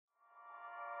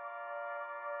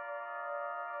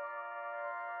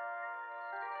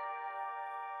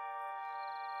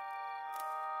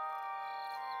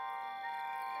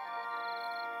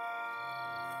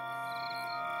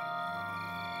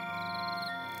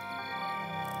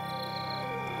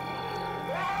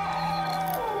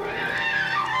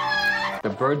The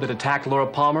bird that attacked Laura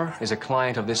Palmer is a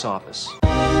client of this office.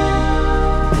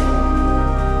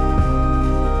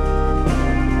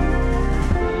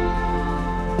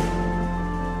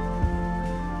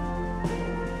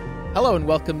 Hello and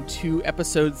welcome to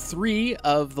episode 3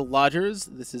 of The Lodgers.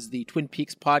 This is the Twin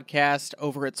Peaks podcast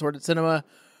over at Sorted Cinema,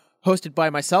 hosted by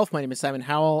myself. My name is Simon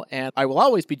Howell, and I will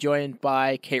always be joined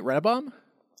by Kate Rennebaum.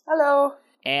 Hello.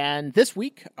 And this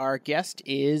week, our guest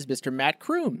is Mr. Matt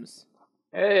Croombs.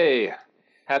 Hey,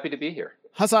 happy to be here.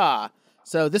 Huzzah!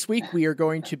 So this week we are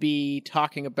going to be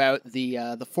talking about the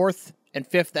 4th and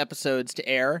 5th episodes to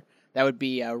air. That would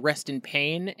be Rest in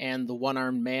Pain and The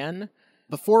One-Armed Man.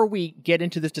 Before we get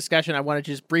into this discussion, I want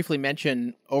to just briefly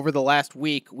mention, over the last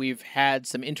week, we've had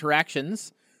some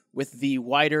interactions with the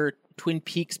wider Twin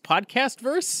Peaks podcast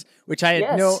verse, which I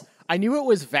had I knew it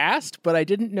was vast, but I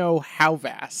didn't know how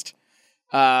vast.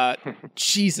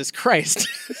 Jesus Christ.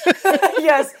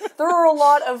 Yes, there are a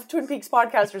lot of Twin Peaks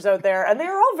podcasters out there, and they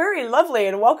are all very lovely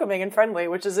and welcoming and friendly,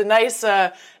 which is a nice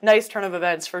turn of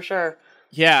events for sure.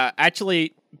 Yeah,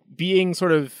 actually, being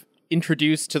sort of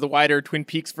introduced to the wider Twin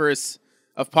Peaks verse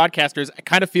of podcasters, it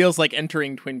kind of feels like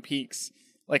entering Twin Peaks.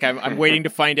 Like I'm waiting to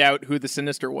find out who the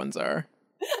sinister ones are.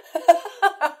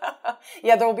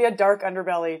 Yeah, there will be a dark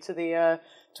underbelly to the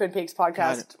Twin Peaks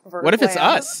podcast. What if it's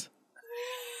us?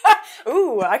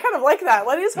 Ooh, I kind of like that.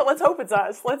 Let's hope it's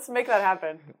us. Let's make that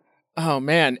happen. Oh,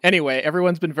 man. Anyway,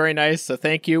 everyone's been very nice, so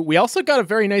thank you. We also got a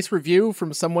very nice review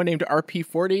from someone named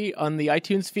RP40 on the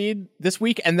iTunes feed this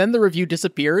week, and then the review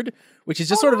disappeared, which is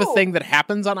just sort of a thing that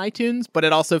happens on iTunes, but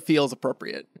it also feels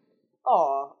appropriate.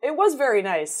 Oh, it was very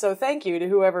nice, so thank you to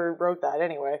whoever wrote that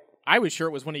anyway. I was sure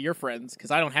it was one of your friends,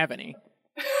 because I don't have any.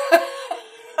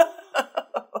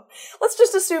 Let's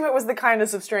just assume it was the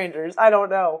kindness of strangers. I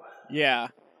don't know. Yeah.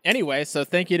 Anyway, so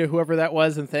thank you to whoever that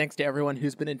was, and thanks to everyone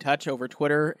who's been in touch over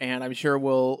Twitter, and I'm sure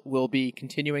we'll be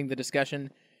continuing the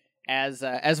discussion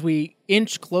as we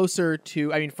inch closer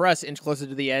to, for us, inch closer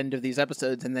to the end of these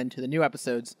episodes and then to the new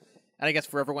episodes. And I guess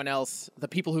for everyone else, the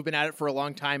people who've been at it for a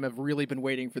long time have really been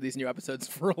waiting for these new episodes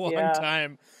for a long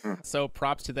time. So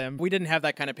props to them. We didn't have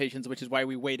that kind of patience, which is why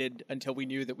we waited until we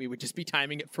knew that we would just be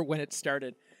timing it for when it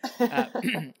started.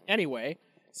 Anyway,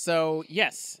 so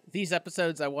yes, these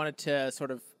episodes, I wanted to sort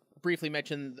of briefly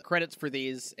mention the credits for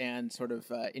these and sort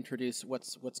of introduce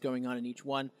what's going on in each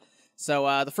one.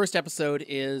 So the first episode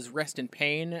is Rest in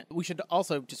Pain. We should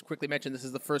also just quickly mention this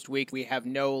is the first week we have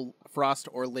no Frost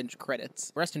or Lynch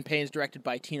credits. Rest in Pain is directed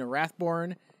by Tina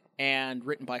Rathborn and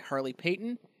written by Harley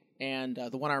Payton. And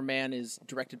The One-Armed Man is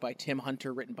directed by Tim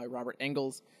Hunter, written by Robert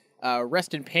Engels.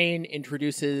 Rest in Pain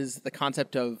introduces the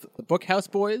concept of the Bookhouse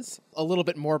Boys, a little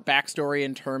bit more backstory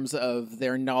in terms of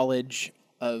their knowledge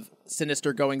of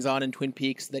sinister goings-on in Twin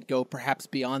Peaks that go perhaps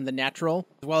beyond the natural,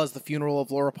 as well as the funeral of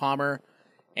Laura Palmer,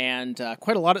 and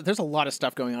there's a lot of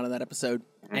stuff going on in that episode.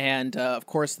 And, of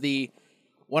course, the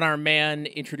One-Armed Man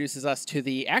introduces us to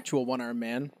the actual One-Armed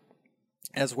Man,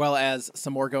 as well as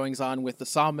some more goings-on with the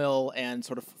sawmill and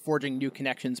sort of forging new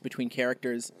connections between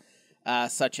characters,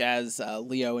 such as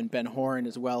Leo and Ben Horn,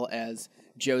 as well as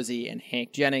Josie and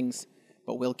Hank Jennings.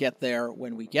 But we'll get there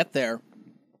when we get there.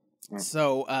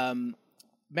 So,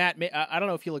 Matt, I don't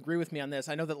know if you'll agree with me on this.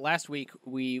 I know that last week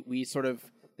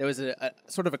there was a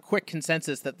sort of a quick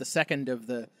consensus that the second of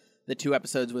the two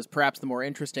episodes was perhaps the more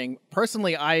interesting.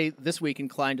 Personally, I this week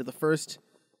inclined to the first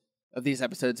of these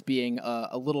episodes being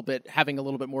having a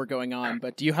little bit more going on.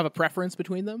 But do you have a preference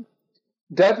between them?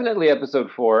 Definitely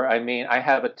episode 4. I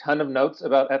have a ton of notes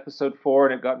about episode 4,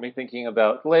 and it got me thinking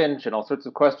about Lynch and all sorts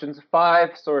of questions.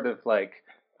 5, sort of like,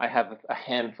 I have a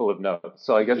handful of notes.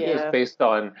 So I guess just based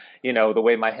on, the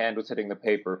way my hand was hitting the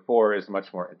paper, 4 is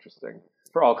much more interesting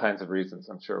for all kinds of reasons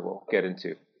I'm sure we'll get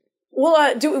into.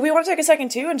 Well, do we want to take a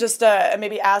second, too, and just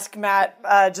maybe ask Matt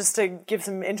just to give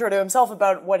some intro to himself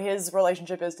about what his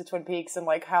relationship is to Twin Peaks and,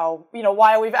 like, how,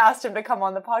 why we've asked him to come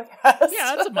on the podcast?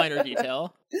 Yeah, that's a minor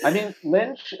detail.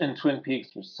 Lynch and Twin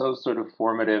Peaks were so sort of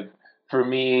formative for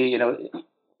me,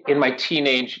 in my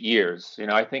teenage years.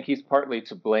 I think he's partly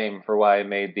to blame for why I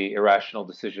made the irrational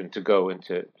decision to go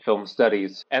into film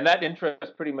studies. And that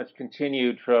interest pretty much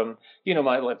continued from,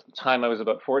 my time I was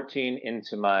about 14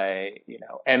 into my,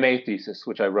 MA thesis,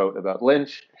 which I wrote about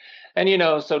Lynch. And,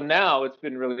 so now it's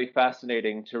been really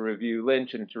fascinating to review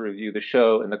Lynch and to review the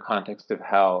show in the context of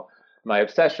how my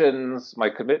obsessions, my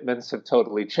commitments have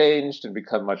totally changed and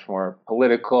become much more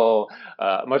political,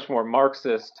 much more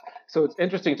Marxist. So it's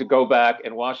interesting to go back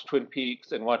and watch Twin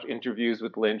Peaks and watch interviews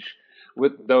with Lynch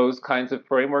with those kinds of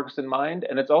frameworks in mind.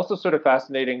 And it's also sort of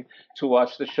fascinating to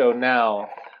watch the show now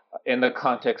in the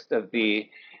context of the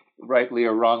rightly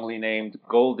or wrongly named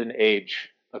golden age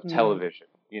of television.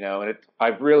 And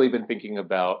I've really been thinking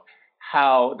about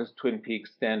how does Twin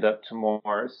Peaks stand up to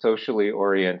more socially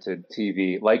oriented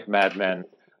TV like Mad Men,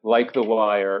 like The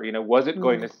Wire? Was it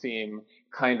going to seem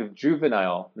kind of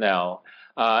juvenile now?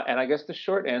 And I guess the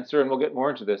short answer, and we'll get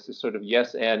more into this, is sort of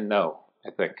yes and no,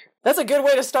 I think. That's a good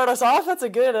way to start us off. That's a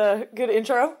good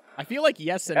intro. I feel like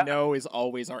yes and no is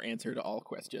always our answer to all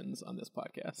questions on this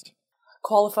podcast.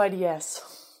 Qualified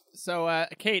yes. So,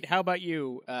 Kate, how about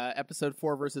you? Episode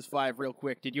 4 versus 5, real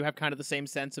quick. Did you have kind of the same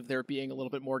sense of there being a little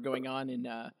bit more going on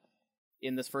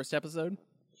in this first episode?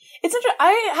 It's interesting.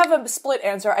 I have a split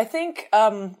answer. I think,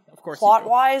 of course,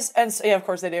 plot-wise, and yeah, of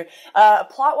course they do.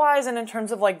 Plot-wise, and in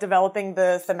terms of like developing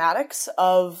the thematics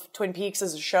of Twin Peaks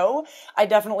as a show, I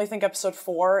definitely think episode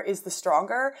 4 is the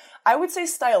stronger. I would say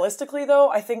stylistically,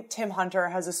 though, I think Tim Hunter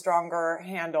has a stronger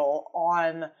handle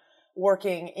on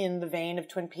working in the vein of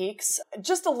Twin Peaks,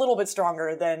 just a little bit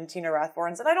stronger than Tina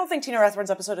Rathborn's. And I don't think Tina Rathborn's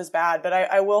episode is bad, but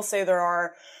I will say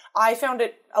I found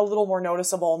it a little more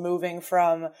noticeable moving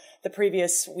from the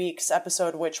previous week's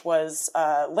episode, which was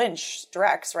Lynch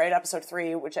directs, right? Episode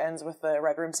 3, which ends with the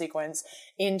Red Room sequence,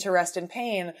 into Rest in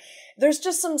Pain. There's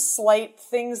just some slight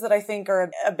things that I think are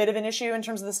a bit of an issue in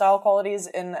terms of the style qualities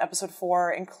in episode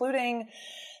 4, including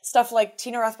stuff like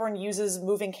Tina Rathborn uses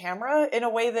moving camera in a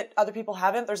way that other people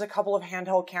haven't. There's a couple of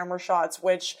handheld camera shots,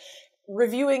 which,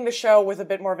 reviewing the show with a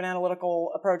bit more of an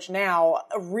analytical approach now,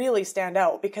 really stand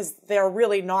out because they're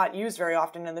really not used very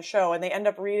often in the show, and they end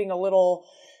up reading a little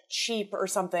cheap or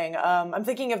something. I'm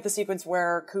thinking of the sequence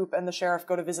where Coop and the sheriff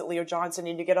go to visit Leo Johnson,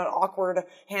 and you get an awkward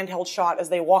handheld shot as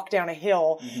they walk down a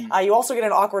hill. Mm-hmm. You also get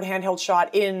an awkward handheld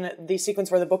shot in the sequence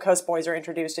where the Bookhouse Boys are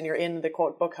introduced, and you're in the,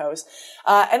 quote, Bookhouse.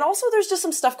 And also there's just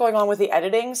some stuff going on with the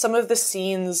editing. Some of the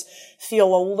scenes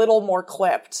feel a little more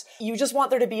clipped. You just want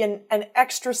there to be an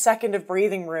extra second of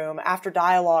breathing room after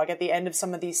dialogue at the end of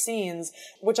some of these scenes,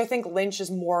 which I think Lynch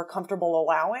is more comfortable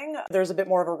allowing. There's a bit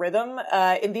more of a rhythm.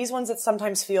 In these ones, it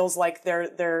sometimes feels like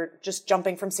they're just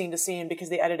jumping from scene to scene because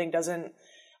the editing doesn't,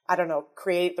 I don't know,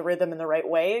 create the rhythm in the right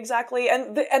way exactly.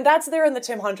 And that's there in the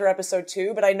Tim Hunter episode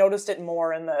too, but I noticed it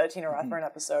more in the Tina Rathborn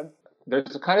episode.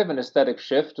 There's a kind of an aesthetic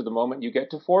shift to the moment you get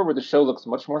to 4 where the show looks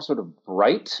much more sort of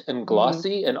bright and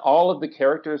glossy, and all of the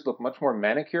characters look much more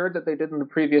manicured than they did in the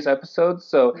previous episodes.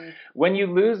 So when you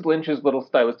lose Lynch's little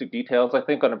stylistic details, I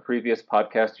think on a previous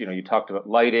podcast, you talked about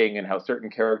lighting and how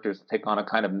certain characters take on a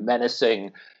kind of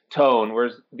menacing tone,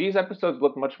 whereas these episodes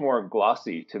look much more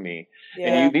glossy to me.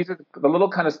 Yeah. And these are the little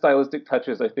kind of stylistic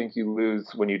touches I think you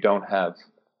lose when you don't have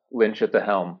Lynch at the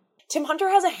helm. Tim Hunter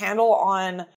has a handle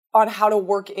on how to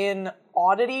work in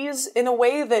oddities in a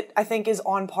way that I think is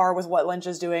on par with what Lynch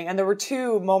is doing. And there were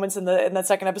 2 moments in that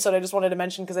second episode I just wanted to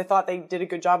mention because I thought they did a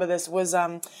good job of this. Was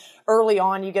early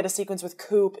on, you get a sequence with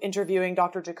Coop interviewing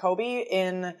Dr. Jacoby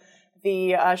in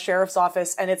the sheriff's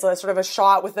office, and it's a sort of a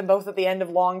shot with them both at the end of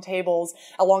a long table,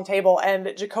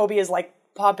 and Jacoby is like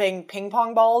popping ping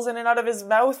pong balls in and out of his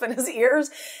mouth and his ears.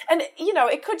 And,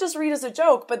 it could just read as a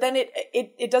joke, but then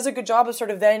it does a good job of sort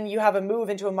of, then you have a move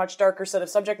into a much darker set of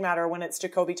subject matter when it's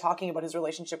Jacoby talking about his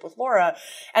relationship with Laura.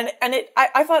 And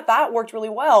I thought that worked really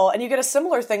well. And you get a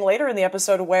similar thing later in the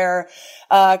episode where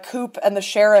Coop and the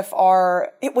sheriff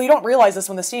you don't realize this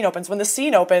when the scene opens. When the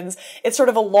scene opens, it's sort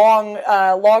of a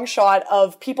long shot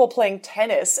of people playing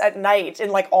tennis at night in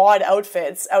like odd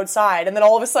outfits outside. And then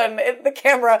all of a sudden the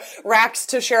camera racks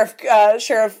to Sheriff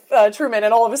Truman,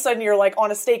 and all of a sudden you're like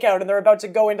on a stakeout and they're about to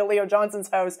go into Leo Johnson's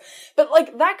house. But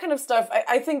like that kind of stuff,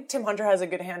 I think Tim Hunter has a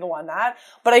good handle on that.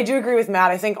 But I do agree with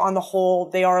Matt. I think on the whole,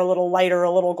 they are a little lighter,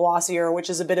 a little glossier, which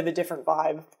is a bit of a different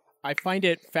vibe. I find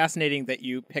it fascinating that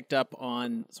you picked up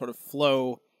on sort of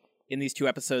flow in these 2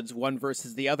 episodes, one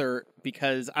versus the other,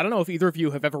 because I don't know if either of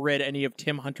you have ever read any of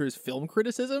Tim Hunter's film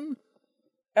criticism.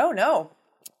 Oh, no.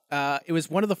 It was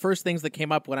one of the first things that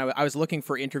came up when I was looking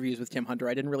for interviews with Tim Hunter.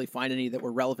 I didn't really find any that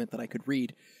were relevant that I could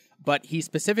read. But he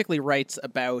specifically writes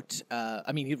about,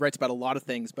 he writes about a lot of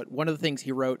things, but one of the things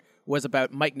he wrote was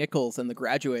about Mike Nichols and The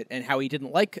Graduate and how he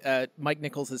didn't like Mike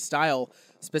Nichols' style.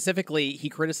 Specifically, he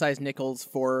criticized Nichols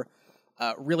for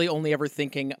really only ever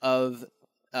thinking of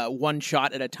one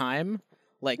shot at a time.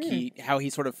 Like how he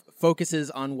sort of focuses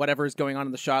on whatever's going on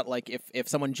in the shot. Like if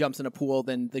someone jumps in a pool,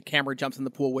 then the camera jumps in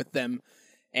the pool with them.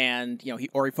 And, he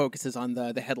focuses on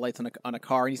the headlights on a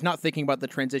car, and he's not thinking about the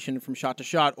transition from shot to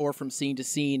shot or from scene to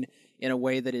scene in a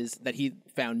way that he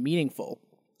found meaningful.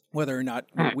 Whether or not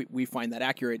we find that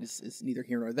accurate is neither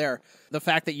here nor there. The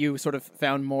fact that you sort of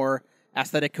found more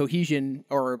aesthetic cohesion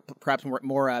or perhaps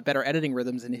more better editing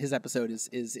rhythms in his episode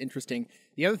is interesting.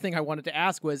 The other thing I wanted to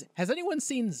ask was, has anyone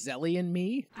seen Zelly and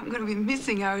Me? I'm going to be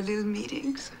missing our little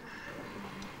meetings.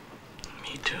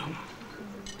 Me too.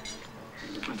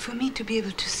 For me to be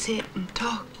able to sit and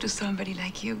talk to somebody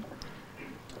like you,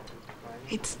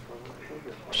 it's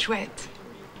chouette.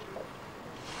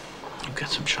 You've got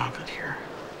some chocolate here.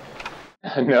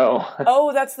 No.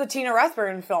 Oh, that's the Tina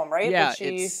Rathburn film, right? Yeah, That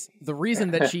she... it's the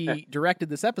reason that she directed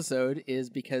this episode is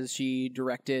because she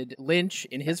directed Lynch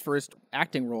in his first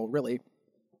acting role, really,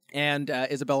 and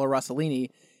Isabella Rossellini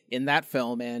in that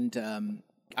film, and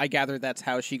I gather that's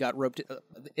how she got roped.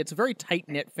 It's a very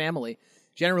tight-knit family.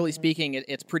 Generally speaking,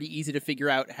 it's pretty easy to figure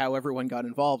out how everyone got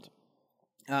involved.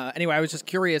 Anyway, I was just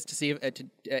curious to see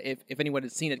if anyone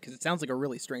had seen it, because it sounds like a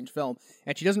really strange film,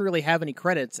 and she doesn't really have any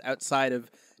credits outside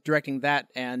of directing that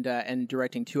and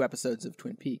directing 2 episodes of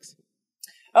Twin Peaks.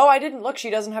 Oh, I didn't look. She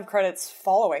doesn't have credits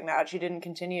following that. She didn't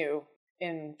continue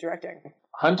in directing.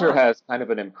 Hunter has kind of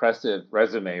an impressive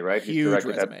resume, right? Huge He's directed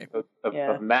resume. episodes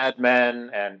of Mad Men,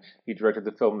 and he directed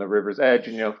the film The River's Edge.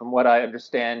 And, from what I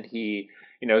understand, he,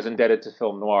 is indebted to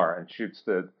film noir and shoots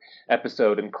the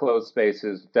episode in closed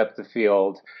spaces, depth of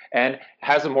field, and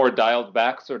has a more dialed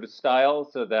back sort of style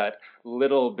so that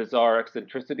little bizarre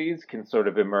eccentricities can sort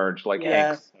of emerge like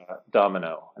Hank's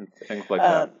domino and things like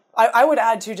that. I would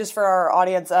add, too, just for our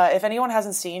audience, if anyone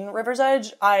hasn't seen River's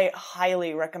Edge, I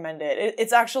highly recommend it.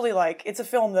 It's actually, it's a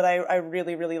film that I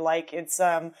really, really like. It's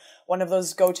one of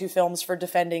those go-to films for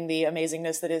defending the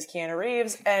amazingness that is Keanu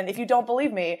Reeves. And if you don't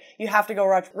believe me, you have to go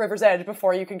watch River's Edge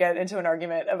before you can get into an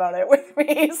argument about it with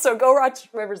me. So go watch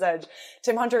River's Edge.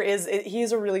 Tim Hunter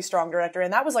he's a really strong director,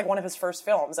 and that was one of his first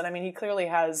films. And I mean, he clearly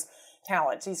has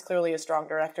talent. He's clearly a strong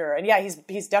director, and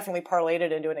he's definitely parlayed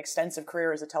it into an extensive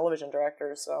career as a television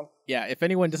director. So yeah, if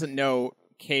anyone doesn't know,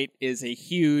 Kate is a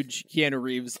huge Keanu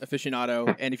Reeves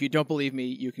aficionado, and if you don't believe me,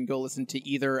 you can go listen to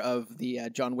either of the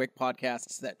John Wick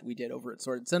podcasts that we did over at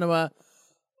Sordid Cinema,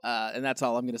 and that's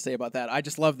all I'm going to say about that. I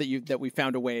just love that we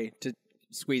found a way to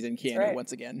squeeze in Keanu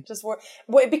once again.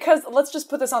 Because let's just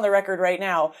put this on the record right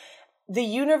now. The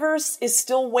universe is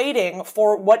still waiting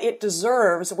for what it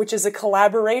deserves, which is a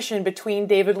collaboration between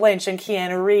David Lynch and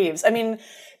Keanu Reeves. I mean,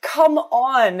 come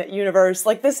on, universe.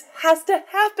 This has to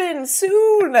happen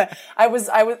soon. I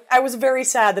was very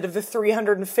sad that of the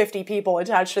 350 people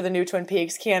attached to the new Twin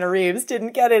Peaks, Keanu Reeves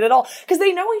didn't get it at all. Because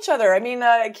they know each other. I mean,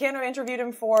 Keanu interviewed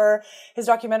him for his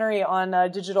documentary on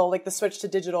digital, the switch to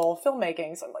digital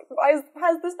filmmaking. So I'm like, why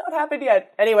has this not happened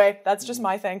yet? Anyway, that's just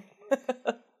my thing.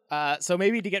 So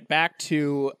maybe to get back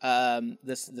to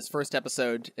this first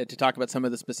episode to talk about some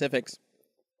of the specifics,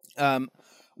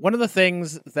 one of the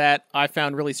things that I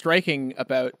found really striking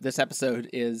about this episode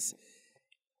is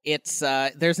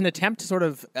there's an attempt to sort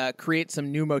of create some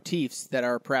new motifs that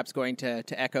are perhaps going to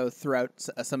echo throughout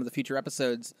some of the future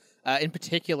episodes. In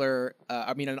particular,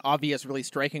 an obvious, really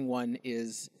striking one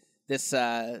is this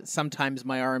 "Sometimes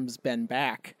My Arms Bend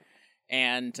Back."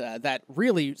 And that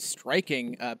really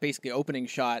striking, basically opening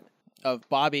shot of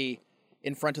Bobby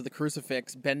in front of the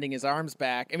crucifix, bending his arms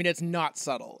back. I mean, it's not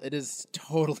subtle. It is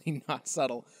totally not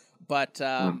subtle. But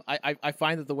I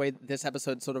find that the way this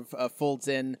episode sort of folds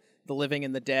in the living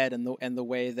and the dead, and the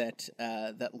way that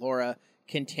Laura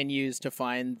continues to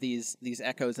find these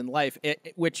echoes in life,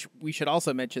 which we should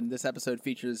also mention. This episode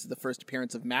features the first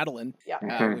appearance of Madeline,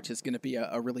 which is going to be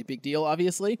a really big deal,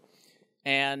 obviously.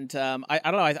 And I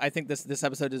don't know. I think this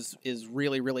episode is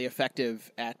really, really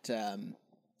effective at,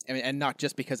 and not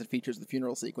just because it features the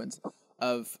funeral sequence,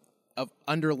 of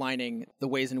underlining the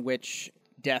ways in which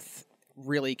death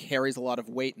really carries a lot of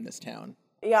weight in this town.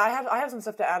 Yeah, I have some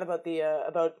stuff to add about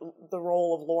the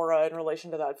role of Laura in relation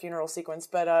to that funeral sequence.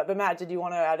 But Matt, did you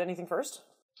want to add anything first?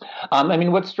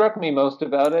 What struck me most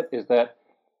about it is that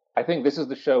I think this is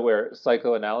the show where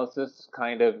psychoanalysis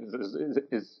kind of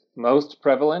is most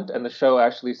prevalent, and the show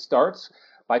actually starts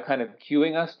by kind of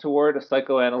cueing us toward a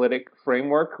psychoanalytic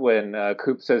framework when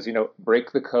Coop says,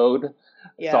 break the code,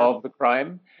 solve the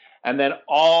crime. And then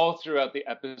all throughout the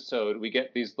episode, we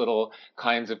get these little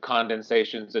kinds of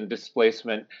condensations and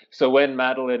displacement. So when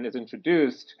Madeline is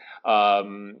introduced,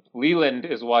 Leland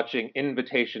is watching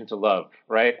Invitation to Love,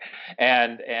 right?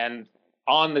 And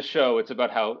on the show, it's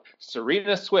about how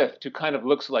Serena Swift, who kind of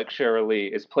looks like Sheryl Lee,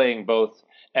 is playing both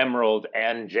Emerald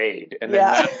and Jade. And then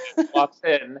Madeline walks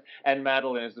in, and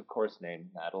Madeline is, of course, named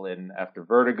Madeline after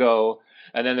Vertigo.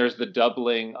 And then there's the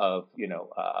doubling of,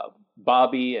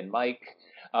 Bobby and Mike.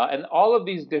 And all of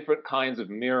these different kinds of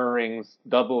mirrorings,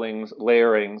 doublings,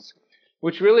 layerings,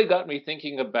 which really got me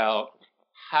thinking about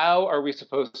how are we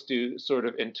supposed to sort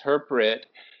of interpret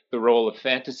the role of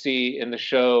fantasy in the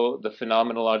show, the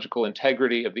phenomenological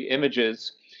integrity of the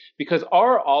images, because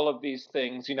are all of these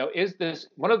things, is this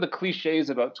one of the cliches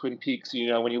about Twin Peaks,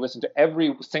 when you listen to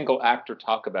every single actor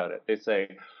talk about it, they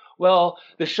say, well,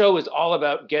 the show is all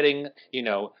about getting,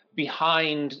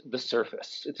 behind the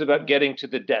surface. It's about getting to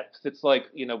the depths. It's like,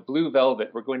 Blue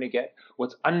Velvet. We're going to get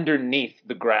what's underneath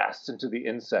the grass into the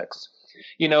insects,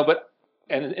 but,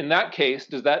 and in that case,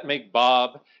 does that make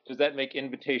Bob? Does that make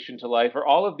Invitation to Life? Are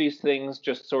all of these things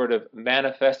just sort of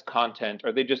manifest content?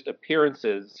 Are they just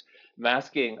appearances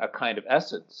masking a kind of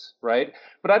essence, right?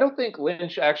 But I don't think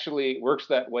Lynch actually works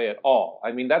that way at all.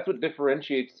 I mean, that's what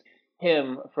differentiates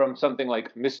him from something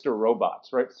like Mr. Robots,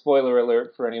 right? Spoiler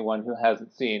alert for anyone who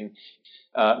hasn't seen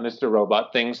Mr.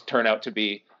 Robot. Things turn out to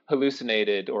be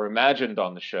hallucinated or imagined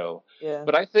on the show. Yeah.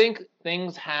 But I think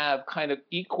things have kind of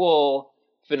equal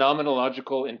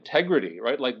phenomenological integrity,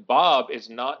 right? Like Bob is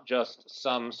not just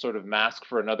some sort of mask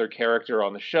for another character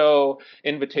on the show,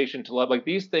 Invitation to Love. Like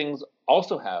these things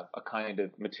also have a kind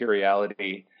of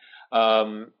materiality.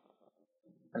 And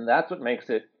that's what makes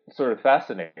it sort of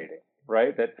fascinating,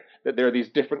 right? That there are these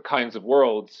different kinds of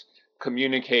worlds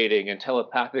communicating and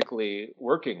telepathically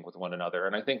working with one another.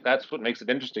 And I think that's what makes it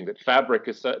interesting, that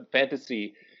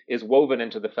fantasy is woven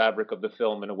into the fabric of the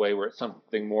film in a way where it's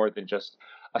something more than just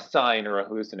a sign or a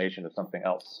hallucination of something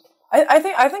else. I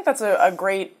think that's a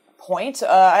great point.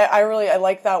 I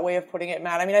like that way of putting it,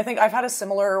 Matt. I mean, I think I've had a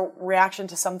similar reaction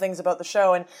to some things about the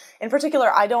show, and in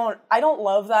particular, I don't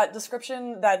love that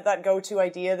description, that go-to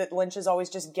idea that Lynch is always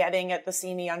just getting at the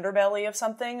seamy underbelly of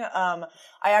something.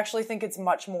 I actually think it's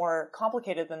much more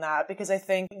complicated than that, because I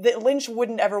think that Lynch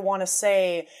wouldn't ever want to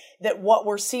say that what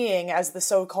we're seeing as the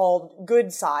so-called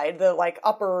good side, the like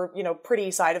upper,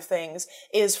 pretty side of things,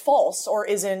 is false or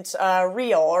isn't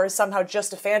real or is somehow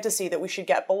just a fantasy that we should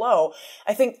get below.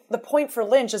 I think the point for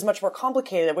Lynch is much more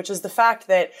complicated, which is the fact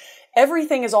that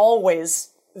everything is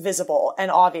always visible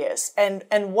and obvious, and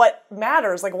what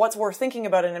matters, like what's worth thinking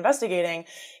about and investigating,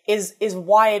 is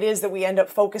why it is that we end up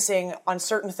focusing on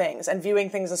certain things and viewing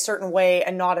things a certain way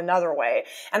and not another way.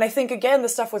 And I think, again, the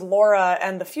stuff with Laura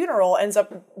and the funeral ends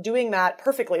up doing that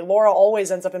perfectly. Laura always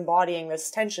ends up embodying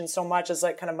this tension so much as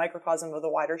like kind of microcosm of the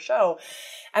wider show.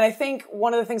 And I think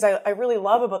one of the things I really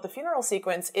love about the funeral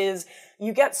sequence is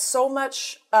you get so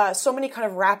many kind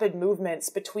of rapid movements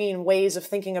between ways of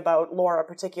thinking about Laura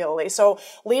particularly. So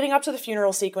leading up to the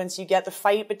funeral sequence, you get the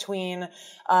fight between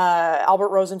Albert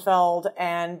Rosenfeld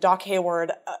and Doc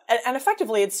Hayward. And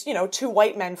effectively, it's, two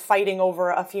white men fighting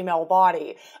over a female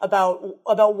body about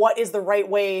what is the right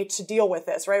way to deal with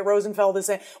this, right? Rosenfeld is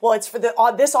saying, well, it's for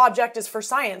this object is for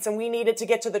science and we need it to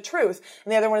get to the truth.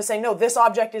 And the other one is saying, no, this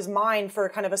object is mine for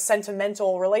kind of a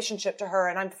sentimental relationship to her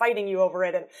and I'm fighting you over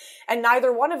it. And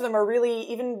neither one of them are really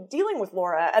even dealing with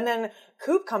Laura. And then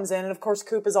Coop comes in, and of course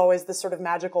Coop is always this sort of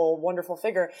magical, wonderful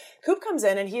figure. Coop comes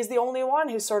in and he's the only one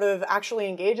who sort of actually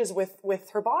engages with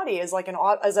her body as like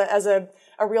as a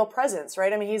real presence,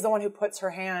 right? I mean, he's the one who puts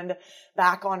her hand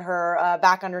back on her,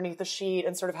 back underneath the sheet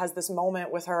and sort of has this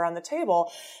moment with her on the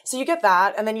table. So you get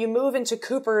that, and then you move into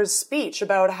Cooper's speech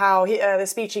about how the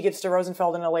speech he gives to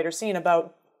Rosenfeld in a later scene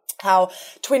about how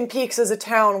Twin Peaks is a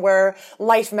town where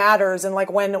life matters, and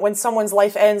like when someone's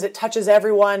life ends, it touches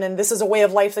everyone, and this is a way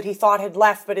of life that he thought had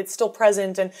left, but it's still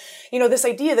present. And, this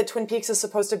idea that Twin Peaks is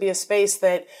supposed to be a space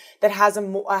that has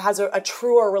a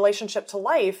truer relationship to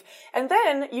life. And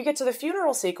then you get to the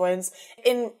funeral sequence.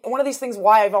 In one of these things,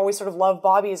 why I've always sort of loved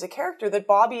Bobby as a character, that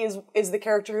Bobby is the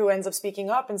character who ends up speaking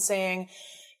up and saying,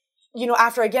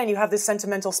 after, again, you have this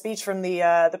sentimental speech from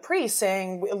the priest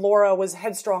saying Laura was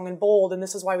headstrong and bold and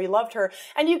this is why we loved her.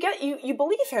 And you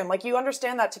believe him, like you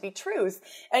understand that to be truth.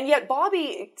 And yet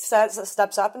Bobby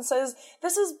steps up and says,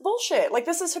 this is bullshit. Like,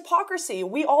 this is hypocrisy.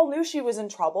 We all knew she was in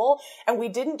trouble and we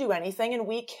didn't do anything and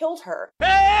we killed her.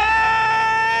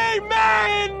 Amen!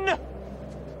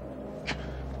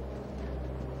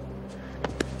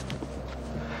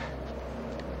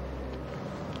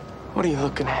 What are you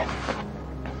looking at?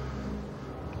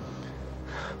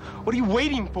 What are you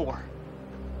waiting for?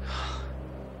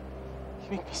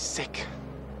 You make me sick.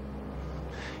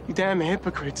 You damn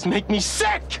hypocrites make me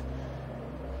sick!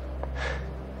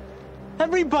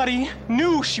 Everybody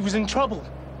knew she was in trouble.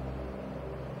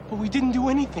 But we didn't do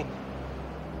anything.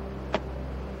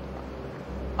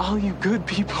 All you good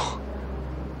people.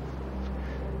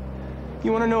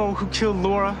 You wanna know who killed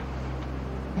Laura?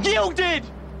 You did!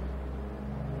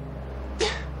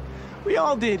 We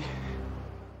all did.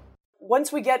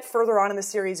 Once we get further on in the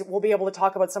series, we'll be able to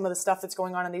talk about some of the stuff that's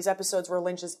going on in these episodes where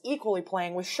Lynch is equally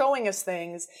playing with showing us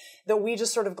things that we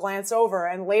just sort of glance over,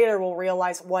 and later we'll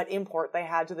realize what import they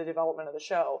had to the development of the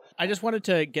show. I just wanted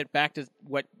to get back to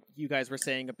what you guys were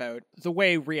saying about the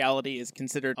way reality is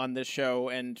considered on this show,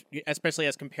 and especially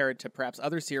as compared to perhaps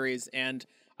other series. And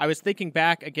I was thinking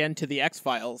back again to the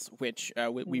X-Files, which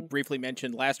we briefly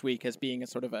mentioned last week as being a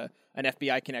sort of an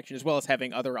FBI connection, as well as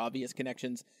having other obvious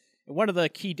connections. And one of the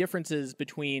key differences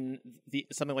between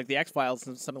something like the X-Files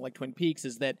and something like Twin Peaks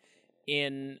is that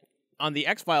on the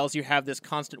X-Files, you have this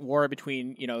constant war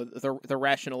between, the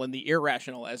rational and the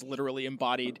irrational as literally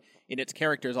embodied in its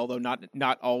characters, although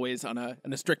not always on a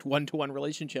strict one-to-one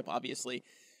relationship, obviously.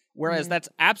 Whereas that's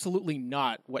absolutely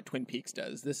not what Twin Peaks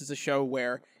does. This is a show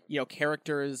where,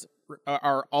 characters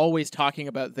are always talking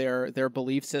about their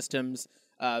belief systems,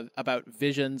 about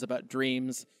visions, about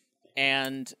dreams,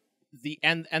 and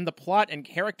the plot and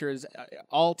characters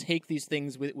all take these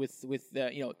things with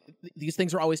these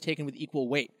things are always taken with equal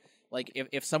weight. Like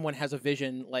if someone has a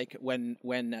vision, like when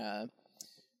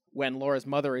Laura's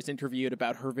mother is interviewed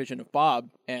about her vision of Bob,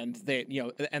 and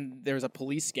and there's a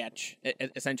police sketch,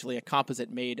 essentially a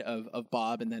composite made of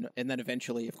Bob, and then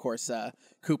eventually, of course,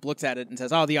 Coop looks at it and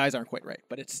says, "Oh, the eyes aren't quite right,"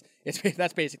 but it's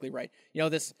that's basically right.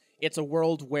 It's a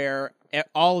world where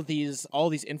all of these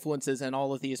influences and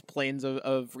all of these planes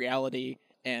of reality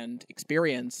and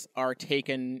experience are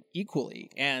taken equally.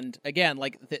 And again,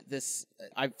 like this,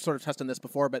 I've sort of touched on this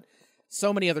before, but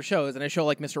so many other shows, and a show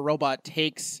like Mr. Robot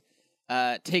takes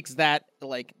that,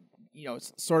 like,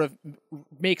 sort of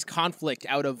makes conflict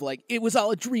out of, like, it was all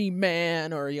a dream,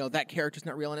 man, or, that character's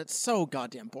not real, and it's so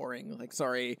goddamn boring. Like,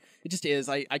 sorry, it just is.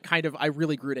 I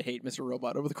really grew to hate Mr.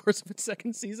 Robot over the course of its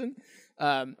second season.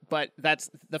 But that's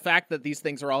the fact that these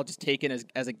things are all just taken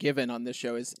as a given on this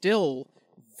show is still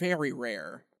very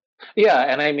rare. Yeah,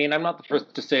 and I mean, I'm not the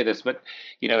first to say this, but,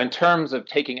 in terms of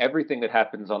taking everything that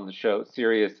happens on the show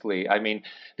seriously, I mean,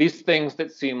 these things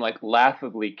that seem like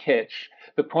laughably kitsch,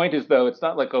 the point is, though, it's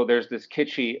not like, oh, there's this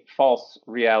kitschy false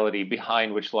reality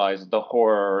behind which lies the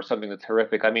horror or something that's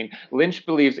horrific. I mean, Lynch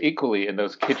believes equally in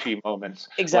those kitschy moments.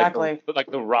 Exactly.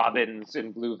 Like the robins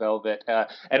in Blue Velvet.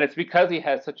 And it's because he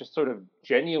has such a sort of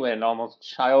genuine, almost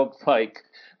childlike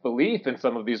belief in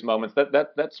some of these moments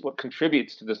that's what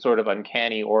contributes to the sort of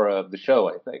uncanny aura of the show,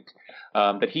 I think.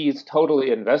 That he's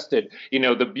totally invested.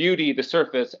 The beauty, the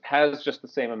surface, has just the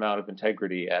same amount of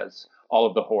integrity as all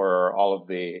of the horror, all of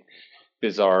the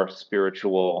bizarre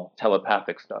spiritual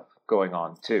telepathic stuff going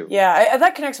on too. Yeah,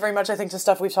 that connects very much, I think, to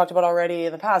stuff we've talked about already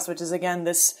in the past, which is, again,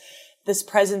 this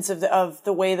presence of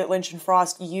the way that Lynch and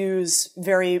Frost use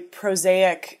very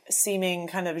prosaic seeming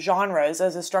kind of genres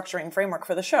as a structuring framework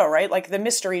for the show, right? Like the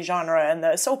mystery genre and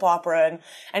the soap opera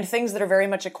and things that are very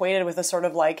much equated with a sort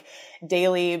of like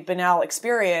daily banal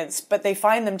experience, but they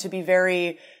find them to be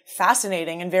very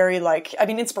fascinating and very, like, I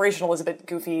mean, inspirational is a bit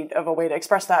goofy of a way to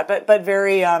express that, but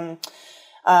very,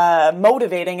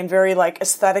 motivating and very, like,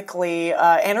 aesthetically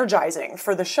energizing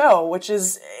for the show, which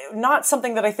is not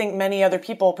something that I think many other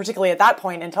people, particularly at that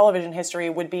point in television history,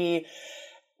 would be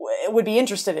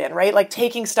interested in, right? Like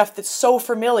taking stuff that's so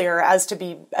familiar as to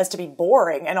be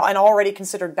boring and already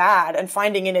considered bad, and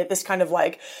finding in it this kind of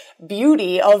like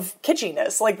beauty of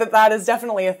kitschiness. Like that is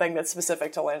definitely a thing that's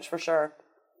specific to Lynch for sure.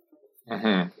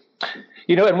 Mm-hmm.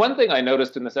 And one thing I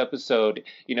noticed in this episode,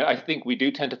 I think we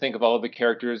do tend to think of all of the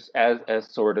characters as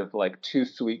sort of like too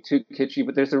sweet, too kitschy,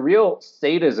 but there's a real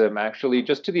sadism actually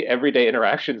just to the everyday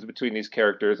interactions between these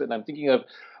characters. And I'm thinking of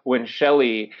when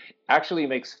Shelley actually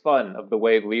makes fun of the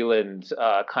way Leland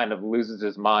kind of loses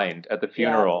his mind at the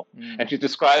funeral. Yeah. Mm. And she's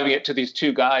describing it to these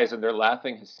two guys, and they're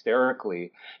laughing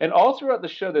hysterically. And all throughout the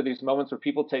show, there are these moments where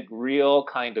people take real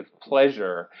kind of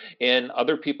pleasure in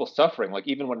other people suffering. Like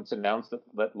even when it's announced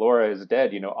that Laura is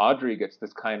dead, Audrey gets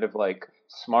this kind of like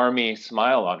smarmy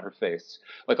smile on her face.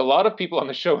 Like a lot of people on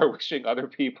the show are wishing other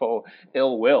people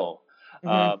ill will.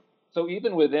 Mm-hmm. So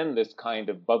even within this kind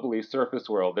of bubbly surface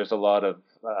world, there's a lot of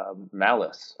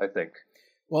malice, I think.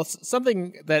 Well,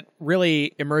 something that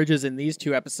really emerges in these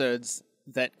two episodes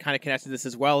that kind of connects to this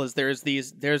as well is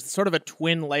there's sort of a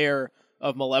twin layer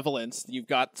of malevolence. You've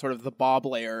got sort of the Bob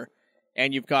layer,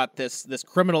 and you've got this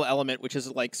criminal element, which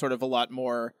is like sort of a lot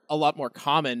more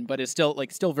common, but is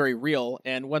still very real.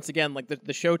 And once again, like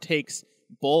the show takes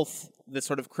both the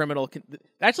sort of criminal.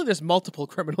 Actually, there's multiple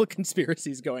criminal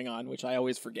conspiracies going on, which I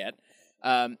always forget.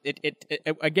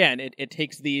 It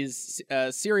takes these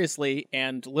seriously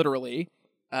and literally.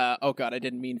 Oh God, I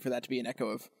didn't mean for that to be an echo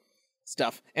of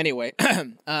stuff. Anyway,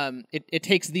 it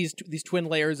takes these twin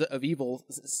layers of evil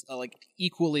like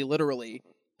equally literally,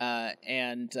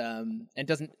 and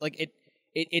doesn't like it.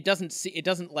 it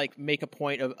doesn't like make a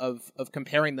point of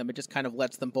comparing them. It just kind of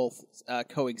lets them both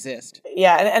coexist.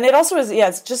 Yeah, and it also is,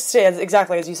 it's just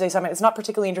exactly as you say, Simon. It's not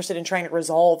particularly interested in trying to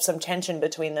resolve some tension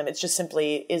between them. It's just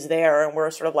simply is there, and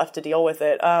we're sort of left to deal with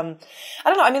it. I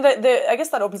don't know. I mean, I guess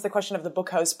that opens the question of the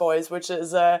Bookhouse Boys, which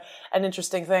is an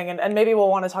interesting thing, and maybe we'll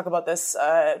want to talk about this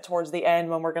towards the end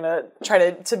when we're going to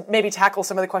try to maybe tackle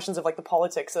some of the questions of like the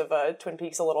politics of Twin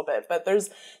Peaks a little bit. But there's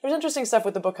interesting stuff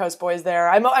with the Bookhouse Boys there.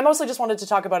 I mostly just wanted to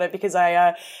talk about it because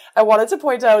I wanted to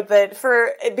point out that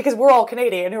because we're all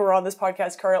Canadian who are on this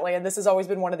podcast currently, and this has always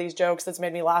been one of these jokes that's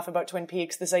made me laugh about Twin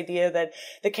Peaks, this idea that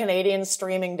the Canadians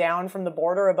streaming down from the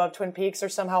border above Twin Peaks are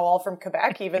somehow all from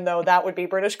Quebec, even though that would be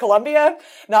British Columbia,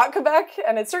 not Quebec,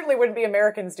 and it certainly wouldn't be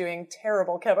Americans doing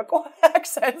terrible Quebecois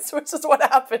accents, which is what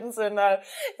happens in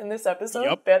this episode.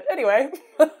 Yep. But anyway.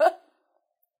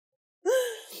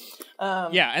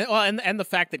 And the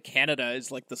fact that Canada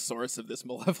is like the source of this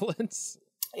malevolence.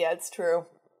 Yeah, it's true.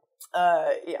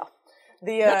 Yeah.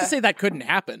 Not to say that couldn't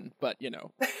happen, but you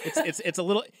know, it's a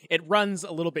little. It runs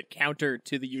a little bit counter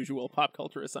to the usual pop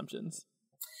culture assumptions.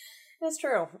 It's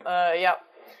true. Yeah.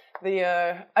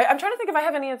 I'm trying to think if I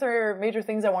have any other major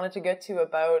things I wanted to get to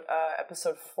about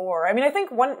episode 4. I mean, I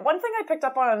think one thing I picked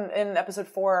up on in episode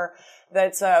 4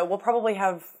 that we'll probably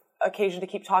have occasion to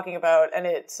keep talking about, and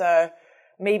it's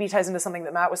maybe ties into something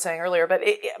that Matt was saying earlier, but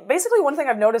basically one thing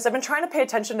I've noticed, I've been trying to pay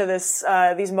attention to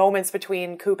these moments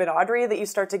between Coop and Audrey that you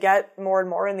start to get more and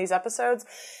more in these episodes.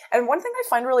 And one thing I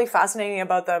find really fascinating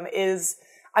about them is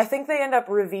I think they end up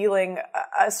revealing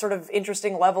a sort of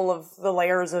interesting level of the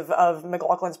layers of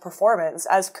McLaughlin's performance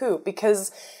as Coop,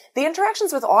 because the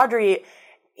interactions with Audrey,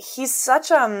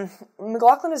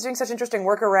 McLaughlin is doing such interesting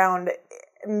work around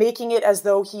making it as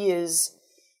though he is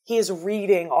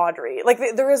reading Audrey. Like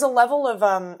there is a level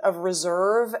of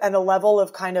reserve and a level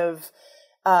of kind of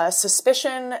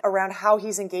suspicion around how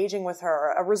he's engaging with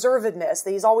her, a reservedness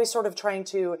that he's always sort of trying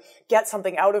to get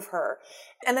something out of her.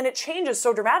 And then it changes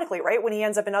so dramatically, right? When he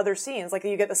ends up in other scenes, like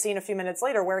you get the scene a few minutes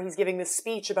later where he's giving this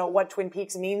speech about what Twin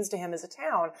Peaks means to him as a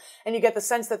town. And you get the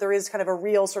sense that there is kind of a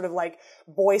real sort of like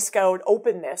Boy Scout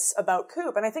openness about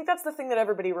Coop. And I think that's the thing that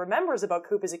everybody remembers about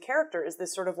Coop as a character, is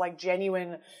this sort of like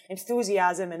genuine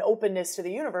enthusiasm and openness to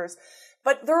the universe.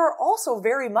 But there are also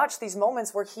very much these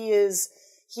moments where he is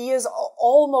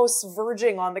almost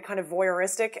verging on the kind of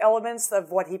voyeuristic elements of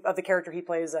the character he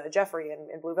plays, Jeffrey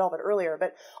in Blue Velvet earlier,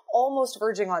 but almost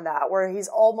verging on that, where he's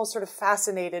almost sort of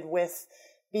fascinated with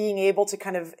being able to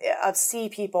kind of see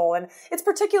people. And it's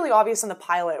particularly obvious in the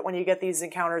pilot when you get these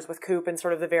encounters with Coop and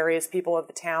sort of the various people of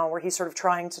the town where he's sort of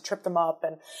trying to trip them up.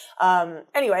 And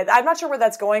anyway, I'm not sure where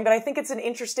that's going, but I think it's an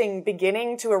interesting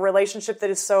beginning to a relationship that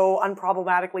is so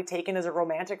unproblematically taken as a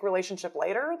romantic relationship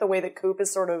later, the way that Coop is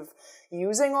sort of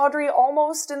using Audrey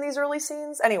almost in these early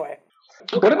scenes. Anyway.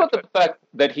 What about the fact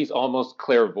that he's almost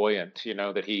clairvoyant, you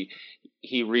know, that he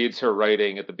reads her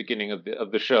writing at the beginning of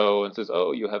the show and says,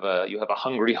 "Oh, you have a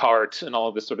hungry heart," and all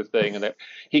of this sort of thing, and that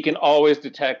he can always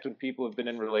detect when people have been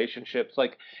in relationships.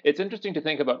 Like, it's interesting to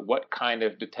think about what kind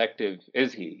of detective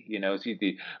is he? You know, is he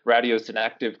the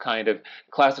radiosynactive kind of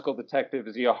classical detective?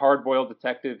 Is he a hard-boiled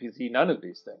detective? Is he none of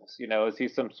these things? You know, is he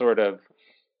some sort of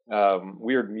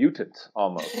weird mutant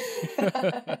almost?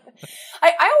 I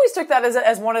always took that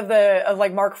as one of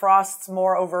like Mark Frost's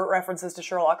more overt references to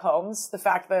Sherlock Holmes. The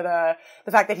fact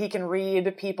that he can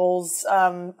read people's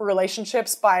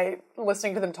relationships by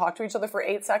listening to them talk to each other for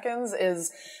 8 seconds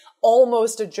is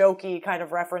almost a jokey kind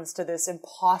of reference to this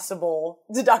impossible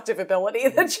deductive ability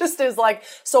that just is like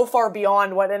so far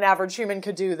beyond what an average human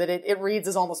could do that it reads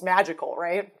as almost magical,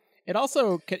 right? It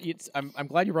also, I'm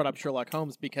glad you brought up Sherlock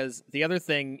Holmes, because the other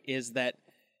thing is that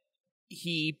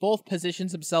he both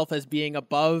positions himself as being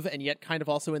above and yet kind of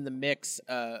also in the mix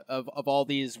of all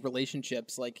these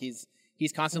relationships. Like he's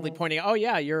constantly pointing out, oh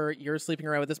yeah, you're sleeping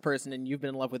around with this person and you've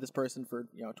been in love with this person for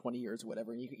 20 years or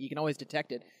whatever. And you can always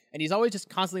detect it, and he's always just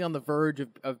constantly on the verge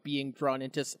of being drawn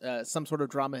into some sort of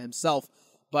drama himself.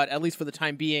 But at least for the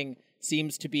time being,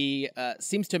 seems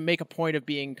to make a point of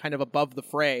being kind of above the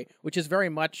fray, which is very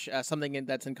much something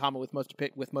that's in common with most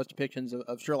depictions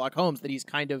of Sherlock Holmes, that he's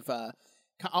kind of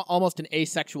almost an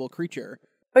asexual creature.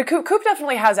 But Coop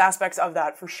definitely has aspects of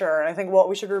that for sure. And I think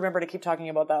we should remember to keep talking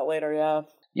about that later. Yeah.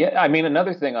 Yeah, I mean,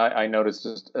 another thing I noticed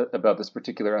just about this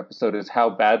particular episode is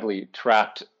how badly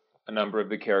trapped a number of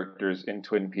the characters in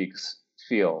Twin Peaks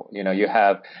feel. You know, you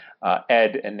have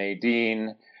Ed and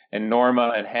Nadine, and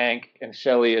Norma and Hank and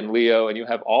Shelley and Leo, and you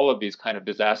have all of these kind of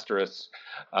disastrous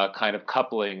kind of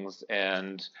couplings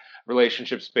and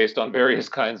relationships based on various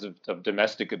kinds of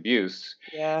domestic abuse.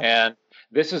 Yeah. And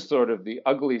this is sort of the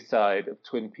ugly side of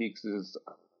Twin Peaks'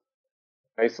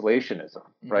 isolationism,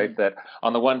 right? That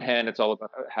on the one hand, it's all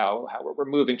about how we're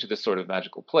moving to this sort of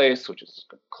magical place, which is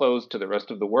closed to the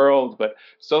rest of the world. But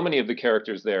so many of the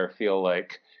characters there feel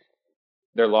like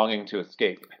they're longing to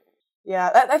escape.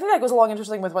 Yeah, I think that goes along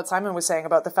interesting with what Simon was saying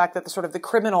about the fact that the sort of the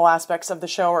criminal aspects of the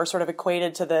show are sort of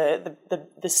equated to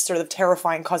this sort of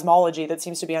terrifying cosmology that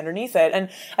seems to be underneath it. And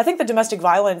I think the domestic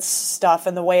violence stuff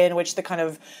and the way in which the kind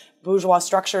of bourgeois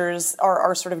structures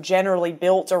are sort of generally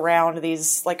built around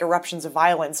these like eruptions of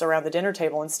violence around the dinner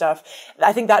table and stuff.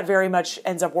 I think that very much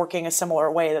ends up working a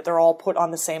similar way, that they're all put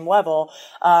on the same level.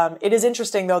 It is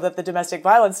interesting though that the domestic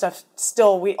violence stuff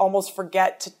still, we almost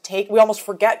forget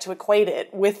to equate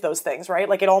it with those things, right?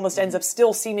 Like it almost ends up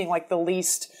still seeming like the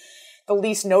least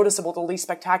noticeable, the least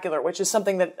spectacular, which is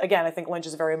something that, again, I think Lynch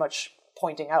is very much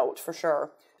pointing out for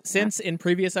sure. Since in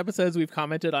previous episodes we've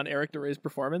commented on Eric DeRay's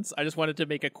performance, I just wanted to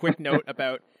make a quick note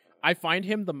about, I find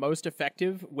him the most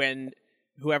effective when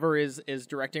whoever is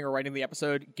directing or writing the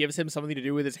episode gives him something to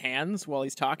do with his hands while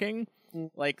he's talking.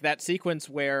 Like that sequence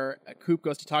where Coop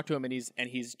goes to talk to him and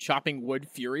he's chopping wood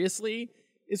furiously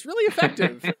is really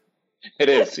effective. It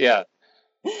is, yeah.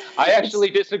 I actually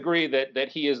disagree that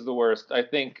he is the worst. I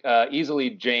think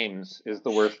easily James is the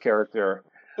worst character.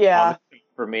 Yeah.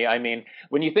 For me, I mean,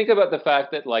 when you think about the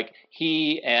fact that like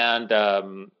he and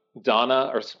Donna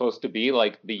are supposed to be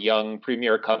like the young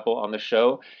premier couple on the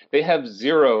show, they have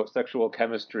zero sexual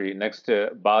chemistry next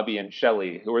to Bobby and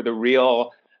Shelley, who are the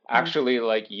real, actually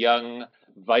like young,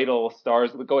 vital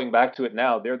stars. Going back to it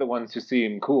now, they're the ones who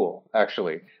seem cool,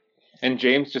 actually. And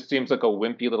James just seems like a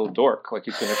wimpy little dork, like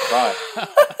he's going to cry.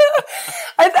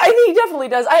 I think he definitely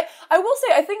does. I will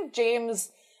say, I think James,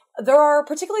 there are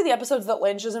particularly the episodes that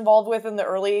Lynch is involved with in the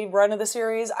early run of the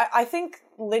series. I think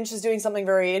Lynch is doing something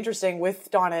very interesting with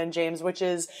Donna and James, which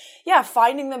is,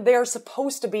 finding them. They're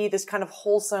supposed to be this kind of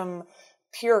wholesome,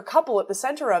 pure couple at the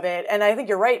center of it. And I think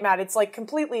you're right, Matt. It's like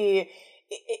completely,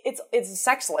 it's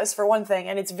sexless for one thing.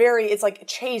 And it's like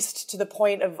chaste to the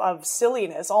point of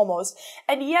silliness almost.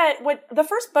 And yet, the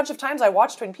first bunch of times I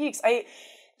watched Twin Peaks,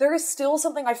 there is still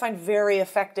something I find very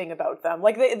affecting about them.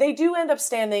 Like they do end up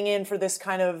standing in for this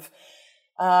kind of,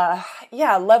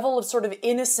 level of sort of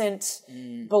innocent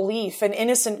belief and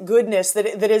innocent goodness that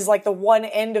is like the one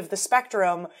end of the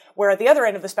spectrum, where at the other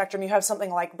end of the spectrum you have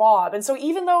something like Bob. And so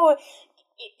even though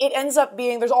it ends up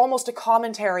being, there's almost a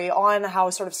commentary on how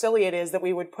sort of silly it is that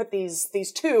we would put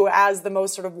these two as the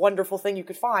most sort of wonderful thing you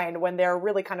could find when they're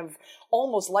really kind of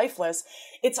almost lifeless.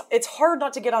 It's hard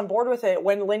not to get on board with it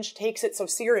when Lynch takes it so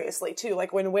seriously too.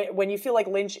 Like when you feel like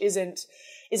Lynch isn't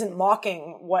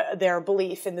mocking what their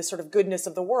belief in this sort of goodness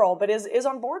of the world, but is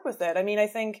on board with it. I mean, I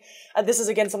think this is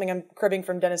again something I'm cribbing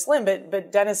from Dennis Lim,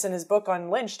 but Dennis in his book on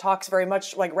Lynch talks very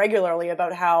much like regularly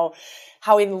about how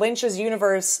in Lynch's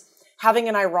universe, having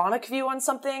an ironic view on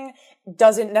something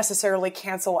doesn't necessarily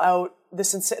cancel out the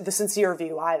sincere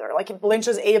view either. Like Lynch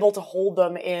is able to hold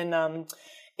them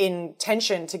in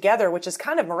tension together, which is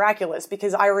kind of miraculous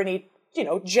because irony,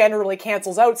 generally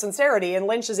cancels out sincerity, and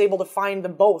Lynch is able to find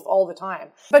them both all the time.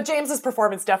 But James's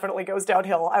performance definitely goes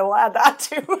downhill. I will add that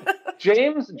too.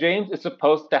 James is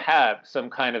supposed to have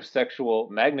some kind of sexual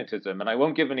magnetism, and I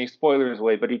won't give any spoilers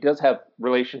away, but he does have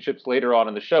relationships later on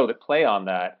in the show that play on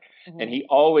that. And he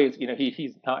always,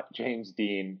 he's not James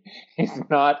Dean. He's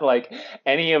not like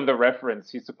any of the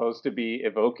reference he's supposed to be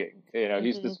evoking.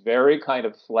 He's this very kind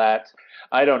of flat,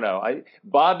 I don't know.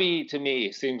 Bobby to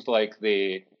me seems like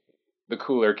the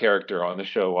cooler character on the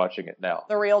show watching it now.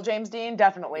 The real James Dean,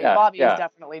 definitely. Yeah, Bobby is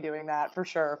definitely doing that for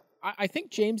sure. I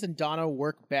think James and Donna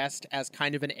work best as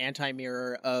kind of an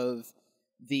anti-mirror of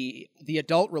the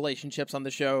adult relationships on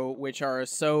the show, which are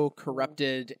so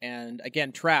corrupted and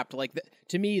again trapped. Like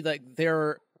to me, like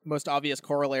their most obvious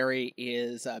corollary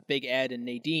is Big Ed and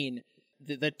Nadine,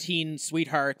 the teen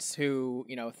sweethearts who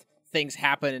things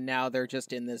happen and now they're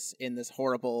just in this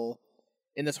horrible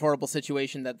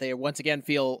situation that they once again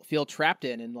feel trapped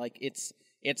in, and like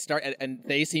and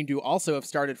they seem to also have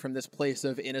started from this place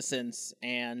of innocence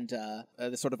and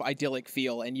this sort of idyllic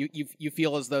feel, and you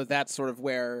feel as though that's sort of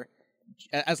where,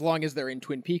 as long as they're in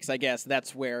Twin Peaks, I guess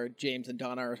that's where James and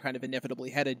Donna are kind of inevitably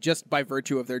headed, just by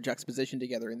virtue of their juxtaposition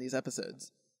together in these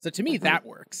episodes. So to me, that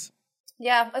works.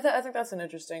 Yeah, I think that's an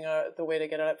interesting the way to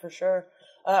get at it for sure.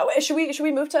 Should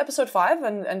we move to episode 5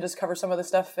 and just cover some of the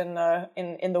stuff in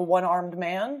the One-Armed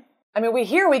Man? I mean,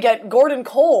 we get Gordon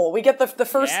Cole. We get the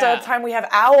first time we have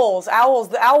owls. The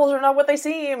owls are not what they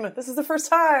seem. This is the first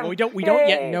time. Well, we don't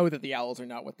yet know that the owls are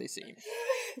not what they seem.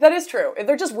 That is true.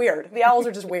 They're just weird. The owls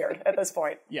are just weird at this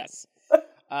point. Yes.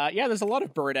 There's a lot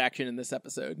of bird action in this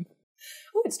episode.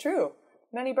 Oh, it's true.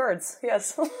 Many birds.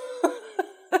 Yes.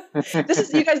 This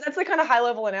is, you guys, that's the kind of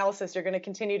high-level analysis you're going to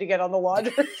continue to get on the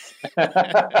Watchers.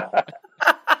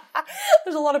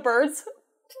 There's a lot of birds.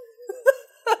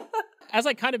 As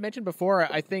I kind of mentioned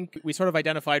before, I think we sort of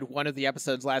identified one of the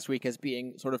episodes last week as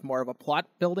being sort of more of a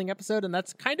plot-building episode, and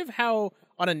that's kind of how,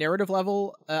 on a narrative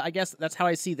level, I guess that's how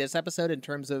I see this episode in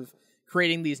terms of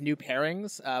creating these new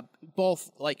pairings,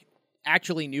 both, like,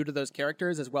 actually new to those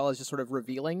characters, as well as just sort of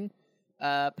revealing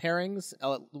pairings.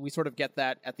 We sort of get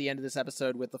that at the end of this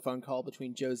episode with the phone call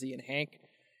between Josie and Hank,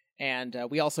 and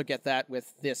we also get that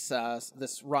with this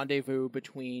rendezvous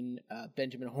between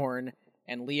Benjamin Horne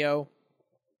and Leo.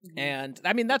 And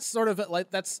I mean, that's sort of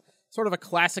a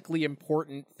classically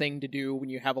important thing to do when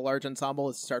you have a large ensemble,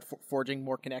 is start forging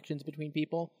more connections between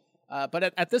people.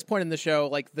 But at this point in the show,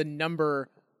 like, the number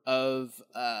of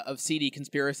seedy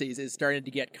conspiracies is starting to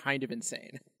get kind of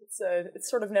insane. It's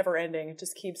sort of never ending. It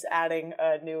just keeps adding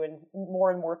new and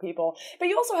more people. But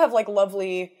you also have like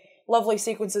lovely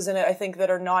sequences in it, I think, that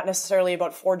are not necessarily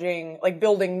about forging, like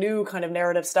building new kind of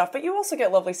narrative stuff, but you also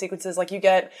get lovely sequences. Like you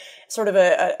get sort of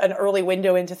an early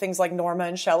window into things like Norma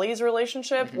and Shelley's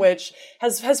relationship, which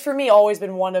has for me always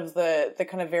been one of the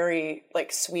kind of very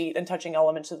like sweet and touching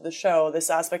elements of the show. This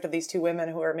aspect of these two women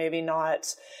who are maybe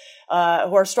not,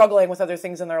 who are struggling with other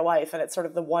things in their life, and it's sort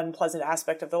of the one pleasant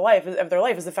aspect of their life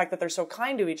is the fact that they're so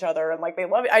kind to each other and like they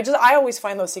love it. I always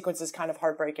find those sequences kind of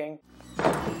heartbreaking.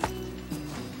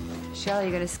 Shelley,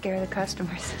 you gotta scare the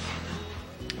customers.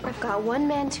 I've got one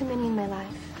man too many in my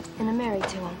life, and I'm married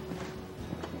to him.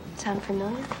 Sound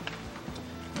familiar?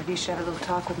 Maybe you should have a little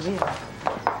talk with Leo.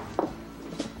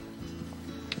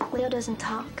 Leo doesn't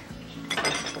talk.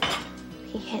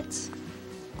 He hits.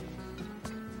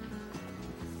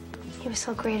 He was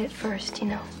so great at first, you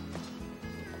know.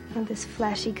 With this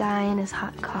flashy guy in his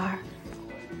hot car.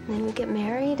 And then we get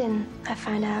married, and I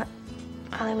find out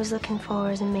all I was looking for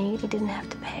was a maid he didn't have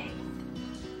to pay.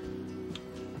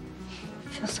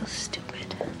 I feel so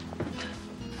stupid.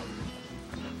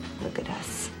 Look at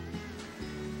us.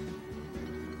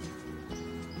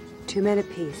 2 men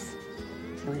apiece,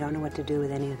 and we don't know what to do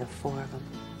with any of the 4 of them.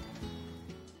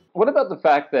 What about the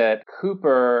fact that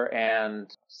Cooper and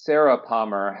Sarah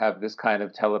Palmer have this kind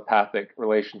of telepathic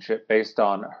relationship based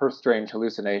on her strange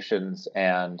hallucinations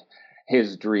and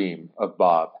his dream of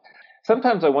Bob?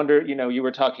 Sometimes I wonder, you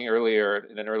were talking earlier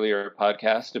in an earlier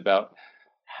podcast about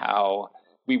how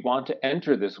we want to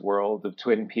enter this world of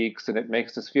Twin Peaks, and it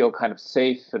makes us feel kind of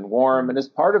safe and warm. And as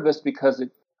part of this, because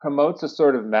it promotes a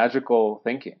sort of magical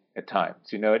thinking at times,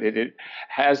 it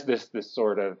has this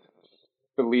sort of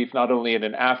belief not only in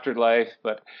an afterlife,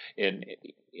 but in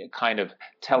kind of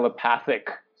telepathic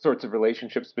sorts of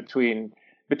relationships between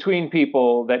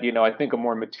people that, I think a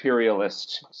more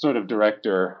materialist sort of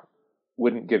director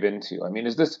wouldn't give into. I mean,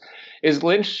 is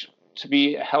Lynch to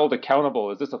be held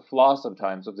accountable? Is this a flaw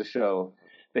sometimes of the show,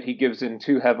 that he gives in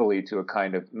too heavily to a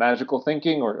kind of magical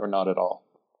thinking, or not at all?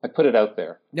 I put it out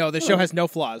there. No, the show has no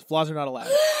flaws. Flaws are not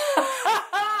allowed.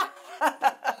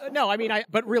 No, I mean,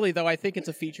 but really though, I think it's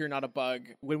a feature, not a bug.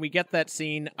 When we get that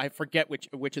scene, I forget which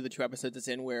of the 2 episodes it's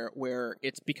in, where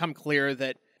it's become clear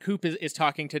that Coop is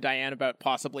talking to Diane about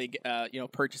possibly,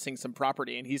 purchasing some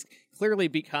property, and he's clearly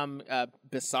become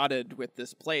besotted with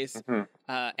this place,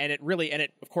 and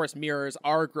it of course mirrors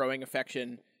our growing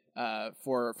affection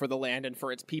for the land and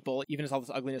for its people, even as all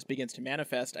this ugliness begins to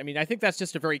manifest. I mean, I think that's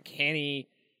just a very canny.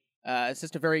 It's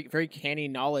just a very, very canny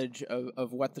knowledge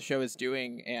of what the show is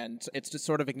doing, and it's just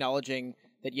sort of acknowledging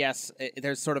that yes,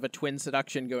 there's sort of a twin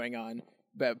seduction going on,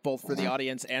 but both for the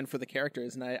audience and for the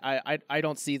characters, and I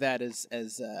don't see that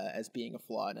as being a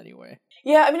flaw in any way.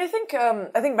 Yeah, I mean, I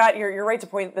think Matt, you're right to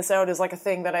point this out as like a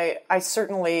thing that I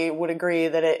certainly would agree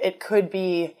that it could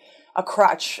be a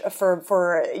crutch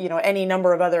for any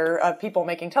number of other people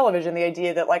making television. The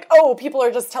idea that like, oh, people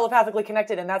are just telepathically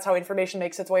connected and that's how information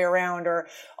makes its way around, or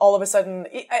all of a sudden,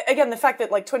 again, the fact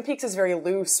that like Twin Peaks is very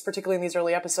loose, particularly in these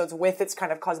early episodes, with its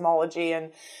kind of cosmology,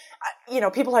 and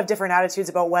people have different attitudes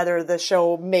about whether the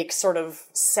show makes sort of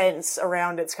sense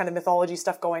around its kind of mythology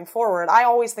stuff going forward. I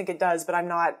always think it does, but I'm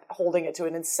not holding it to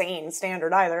an insane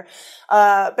standard either.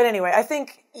 But anyway, I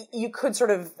think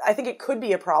I think it could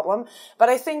be a problem, but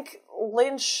I think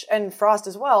Lynch and Frost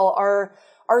as well are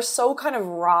so kind of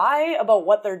wry about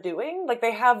what they're doing. Like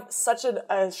they have such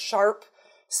a sharp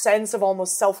sense of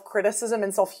almost self-criticism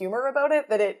and self-humor about it,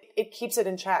 that it keeps it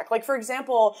in check. Like, for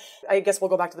example, I guess we'll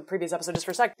go back to the previous episode just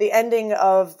for a sec. The ending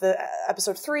of the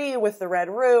episode 3 with the Red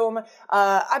Room.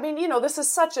 I mean, you know, this is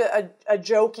such a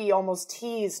jokey, almost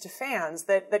tease to fans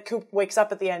that Coop wakes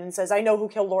up at the end and says, I know who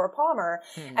killed Laura Palmer.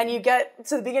 And you get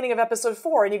to the beginning of episode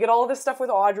 4 and you get all of this stuff with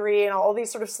Audrey and all these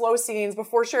sort of slow scenes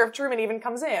before Sheriff Truman even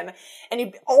comes in.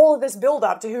 And all of this build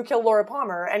up to who killed Laura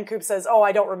Palmer. And Coop says, oh,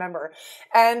 I don't remember.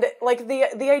 And like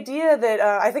the idea that,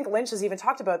 I think Lynch has even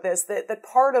talked about this, that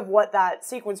part of what that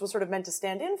sequence was sort of meant to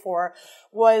stand in for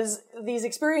was these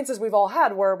experiences we've all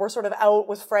had where we're sort of out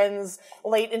with friends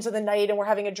late into the night and we're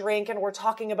having a drink and we're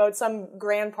talking about some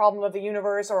grand problem of the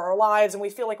universe or our lives and we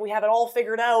feel like we have it all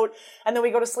figured out, and then we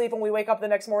go to sleep and we wake up the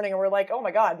next morning and we're like, oh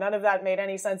my God, none of that made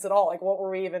any sense at all. Like, what were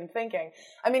we even thinking?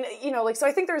 I mean, you know, like, so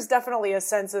I think there's definitely a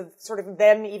sense of sort of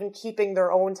them even keeping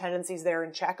their own tendencies there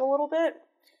in check a little bit.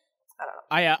 I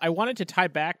don't know. I wanted to tie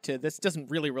back to, this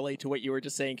doesn't really relate to what you were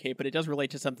just saying, Kate, but it does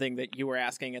relate to something that you were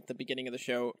asking at the beginning of the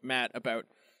show, Matt, about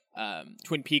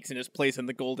Twin Peaks and its place in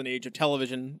the golden age of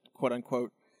television, quote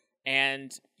unquote.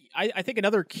 And I think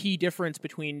another key difference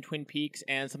between Twin Peaks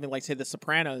and something like, say, The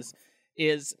Sopranos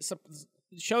is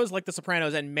shows like The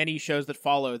Sopranos and many shows that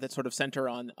follow that sort of center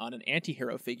on an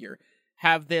anti-hero figure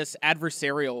have this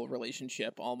adversarial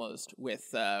relationship almost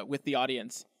with the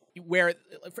audience, where,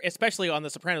 especially on The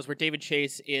Sopranos, where David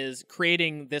Chase is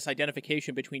creating this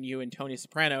identification between you and Tony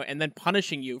Soprano and then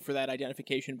punishing you for that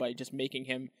identification by just making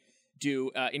him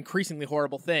do increasingly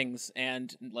horrible things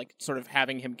and like sort of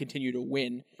having him continue to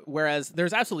win. Whereas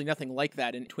there's absolutely nothing like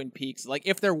that in Twin Peaks. Like,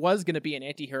 if there was going to be an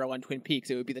anti-hero on Twin Peaks,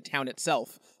 it would be the town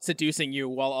itself seducing you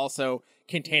while also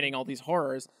containing all these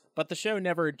horrors. But the show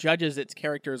never judges its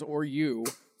characters or you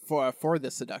for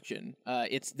this seduction.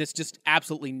 It's just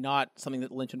absolutely not something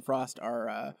that Lynch and Frost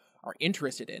are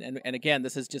interested in. And again,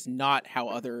 this is just not how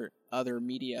other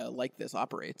media like this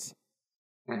operates.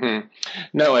 Mm-hmm.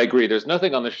 No, I agree. There's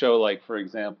nothing on the show like, for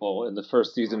example, in the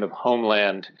first season of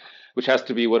Homeland, which has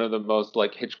to be one of the most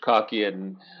like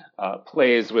Hitchcockian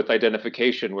plays with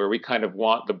identification, where we kind of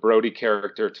want the Brody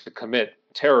character to commit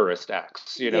terrorist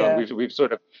acts. You know, Yeah. we've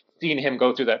sort of seen him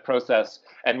go through that process,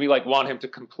 and we like want him to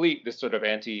complete this sort of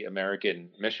anti-American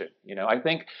mission. You know,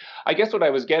 I guess what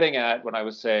I was getting at when I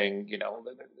was saying, you know,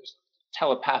 there's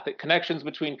telepathic connections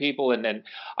between people, and then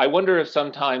I wonder if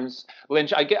sometimes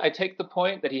Lynch, I take the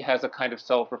point that he has a kind of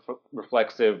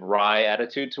self-reflexive, wry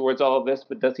attitude towards all of this,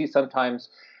 but does he sometimes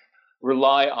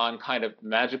rely on kind of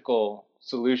magical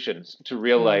solutions to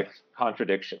real life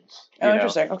contradictions? Oh,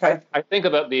 interesting. Okay. I think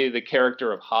about the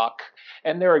character of Hawk,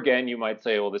 and there again, you might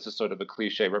say, well, this is sort of a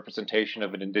cliche representation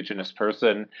of an indigenous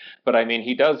person, but I mean,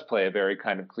 he does play a very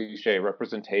kind of cliche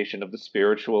representation of the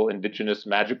spiritual, indigenous,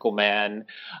 magical man,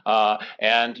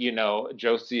 and, you know,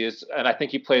 Josie is, and I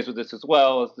think he plays with this as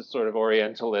well, as this sort of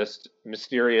Orientalist,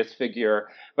 mysterious figure,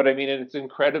 but I mean, it's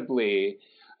incredibly,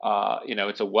 you know,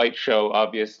 it's a white show,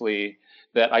 obviously,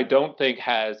 that I don't think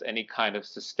has any kind of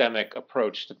systemic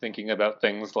approach to thinking about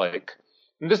things like,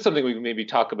 and this is something we can maybe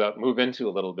move into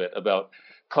a little bit, about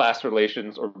class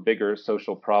relations or bigger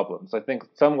social problems. I think in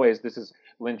some ways this is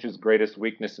Lynch's greatest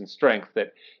weakness and strength,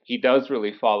 that he does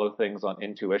really follow things on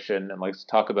intuition and likes to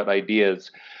talk about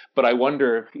ideas. But I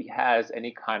wonder if he has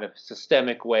any kind of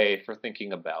systemic way for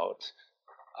thinking about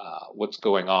what's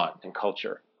going on in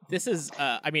culture. This is,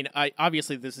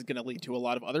 obviously this is going to lead to a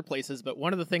lot of other places, but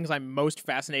one of the things I'm most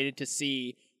fascinated to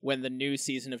see when the new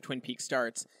season of Twin Peaks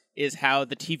starts is how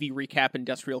the TV recap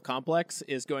industrial complex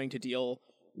is going to deal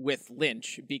with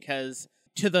Lynch, because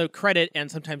to the credit and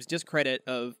sometimes discredit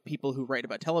of people who write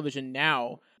about television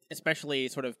now, especially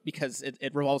sort of because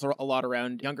it revolves a lot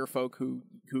around younger folk who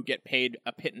get paid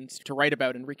a pittance to write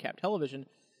about and recap television,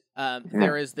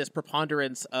 there is this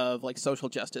preponderance of like social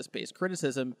justice based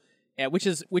criticism, which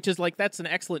is like, that's an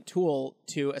excellent tool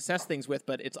to assess things with,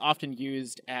 but it's often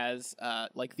used as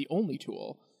like the only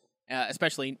tool,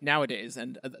 especially nowadays.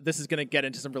 And this is going to get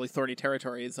into some really thorny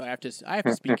territory, so I have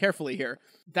to speak carefully here.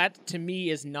 That to me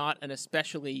is not an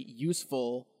especially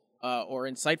useful or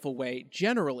insightful way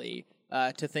generally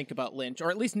to think about Lynch, or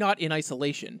at least not in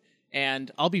isolation.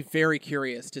 And I'll be very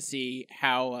curious to see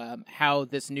how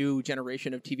this new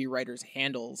generation of TV writers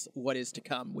handles what is to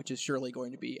come, which is surely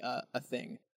going to be a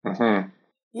thing. Mm-hmm.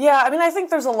 Yeah, I mean, I think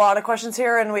there's a lot of questions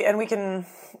here, and we can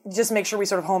just make sure we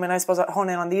sort of hone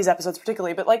in on these episodes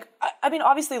particularly. But like, I mean,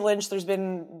 obviously Lynch, there's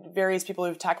been various people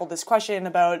who've tackled this question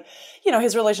about, you know,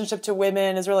 his relationship to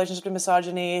women, his relationship to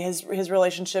misogyny, his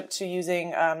relationship to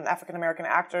using African American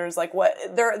actors. Like, what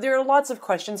there are lots of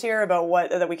questions here about what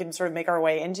that we can sort of make our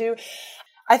way into.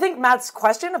 I think Matt's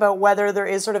question about whether there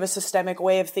is sort of a systemic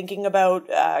way of thinking about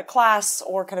class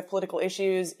or kind of political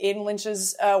issues in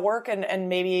Lynch's work, and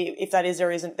maybe if that is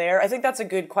or isn't there, I think that's a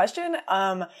good question.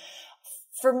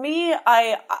 For me,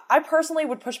 I personally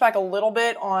would push back a little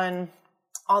bit on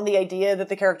the idea that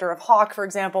the character of Hawk, for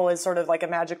example, is sort of like a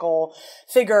magical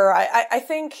figure. I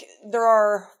think there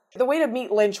are the way to meet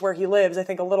Lynch where he lives, I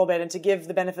think a little bit, and to give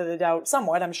the benefit of the doubt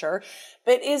somewhat, I'm sure,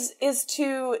 but is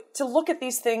to look at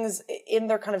these things in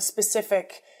their kind of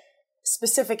specific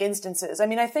instances. I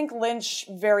mean, I think Lynch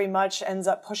very much ends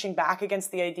up pushing back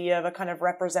against the idea of a kind of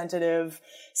representative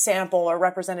sample or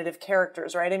representative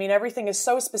characters, right? I mean, everything is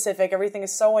so specific, everything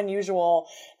is so unusual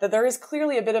that there is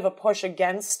clearly a bit of a push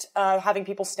against having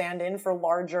people stand in for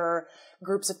larger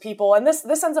groups of people. And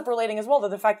this ends up relating as well to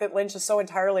the fact that Lynch is so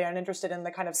entirely uninterested in the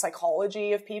kind of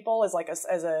psychology of people as like as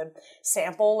a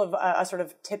sample of a sort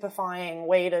of typifying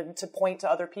way to point to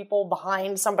other people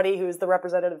behind somebody who is the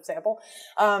representative sample.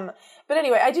 But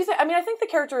anyway, I think the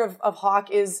character of Hawk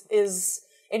is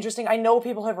interesting. I know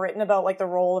people have written about like the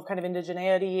role of kind of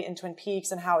indigeneity in Twin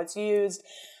Peaks and how it's used.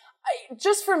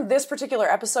 Just from this particular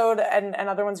episode and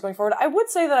other ones going forward, I would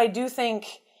say that I do think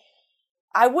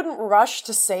I wouldn't rush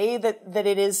to say that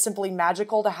it is simply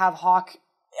magical to have Hawk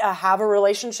have a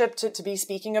relationship to be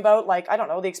speaking about, like, I don't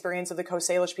know, the experience of the Coast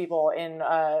Salish people in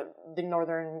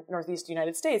the northeast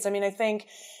United States. I mean, I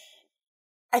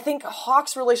think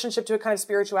Hawk's relationship to a kind of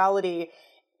spirituality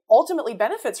ultimately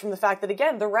benefits from the fact that,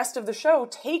 again, the rest of the show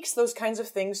takes those kinds of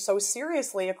things so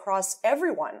seriously across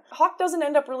everyone. Hawk doesn't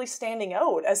end up really standing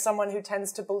out as someone who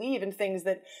tends to believe in things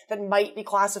that might be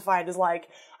classified as, like,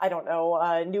 I don't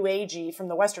know, new agey from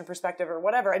the Western perspective or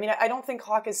whatever. I mean, I don't think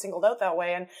Hawk is singled out that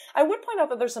way. And I would point out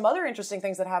that there's some other interesting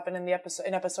things that happen in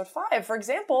episode 5. For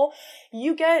example,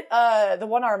 you get the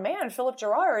one-armed man, Philip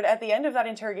Gerard, at the end of that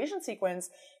interrogation sequence,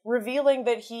 revealing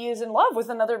that he is in love with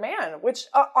another man, which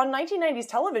on 1990s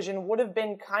television would have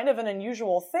been kind of an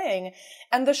unusual thing.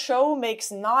 And the show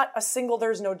makes not a single,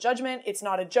 there's no judgment, it's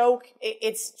not a joke,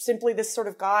 it's simply this sort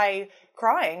of guy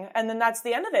crying, and then that's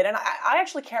the end of it. And I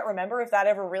actually can't remember if that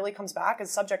ever really comes back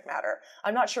as subject matter.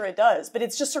 I'm not sure it does, but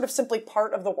it's just sort of simply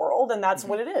part of the world, and that's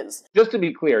what it is. Just to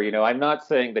be clear, I'm not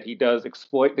saying that he does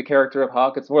exploit the character of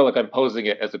Hawk. It's more like I'm posing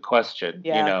it as a question,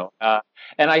 and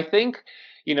I think,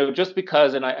 just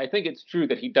because, and I think it's true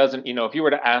that he doesn't, if you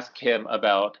were to ask him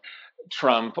about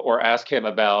Trump or ask him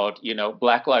about,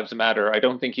 Black Lives Matter, I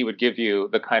don't think he would give you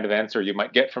the kind of answer you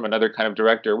might get from another kind of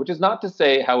director, which is not to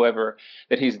say, however,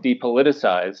 that he's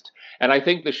depoliticized. And I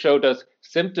think the show does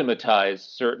symptomatize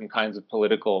certain kinds of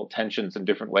political tensions in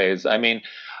different ways. I mean,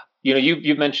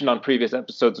 you've mentioned on previous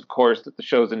episodes, of course, that the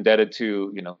show's indebted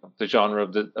to, the genre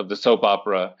of the soap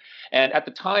opera. And at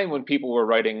the time when people were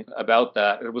writing about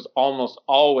that, it was almost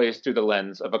always through the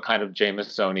lens of a kind of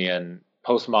Jamesonian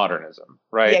postmodernism,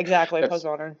 right? Yeah, exactly.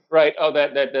 Postmodern. Right. Oh,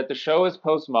 that the show is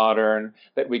postmodern,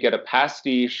 that we get a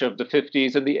pastiche of the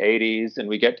 50s and the 80s, and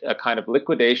we get a kind of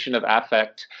liquidation of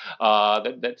affect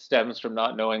that stems from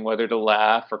not knowing whether to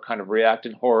laugh or kind of react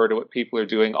in horror to what people are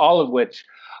doing, all of which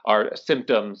are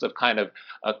symptoms of kind of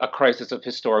a crisis of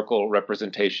historical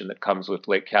representation that comes with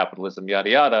late capitalism, yada,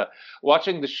 yada.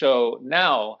 Watching the show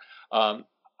now,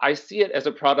 I see it as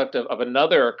a product of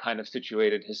another kind of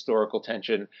situated historical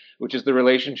tension, which is the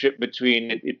relationship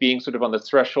between it being sort of on the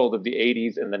threshold of the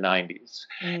 80s and the 90s.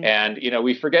 And,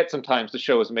 we forget sometimes the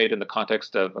show was made in the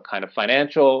context of a kind of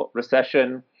financial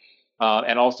recession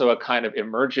and also a kind of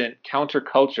emergent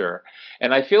counterculture.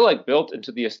 And I feel like built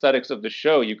into the aesthetics of the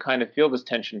show, you kind of feel this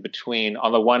tension between,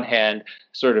 on the one hand,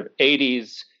 sort of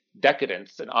 80s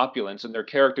decadence and opulence, and their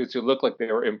characters who look like they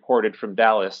were imported from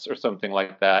Dallas or something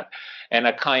like that, and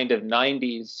a kind of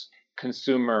 90s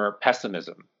consumer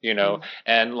pessimism,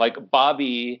 and like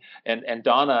Bobby and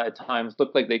Donna at times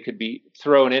look like they could be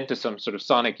thrown into some sort of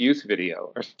Sonic Youth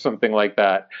video or something like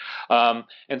that.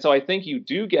 And so I think you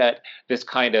do get this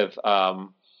kind of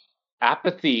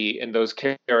apathy in those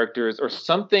characters, or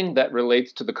something that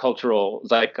relates to the cultural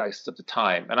zeitgeist of the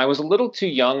time. And I was a little too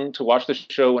young to watch the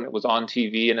show when it was on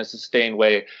TV in a sustained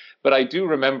way, but I do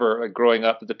remember growing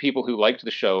up that the people who liked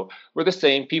the show were the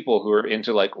same people who were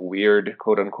into like weird,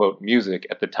 quote unquote, music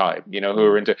at the time, who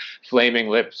were into Flaming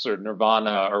Lips or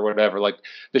Nirvana or whatever. Like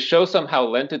the show somehow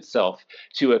lent itself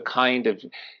to a kind of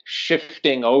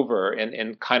shifting over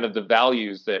in kind of the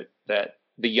values that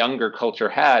the younger culture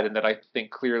had, and that I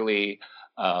think clearly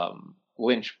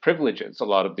Lynch privileges a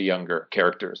lot of the younger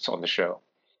characters on the show.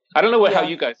 I don't know how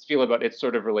you guys feel about its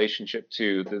sort of relationship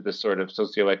to the sort of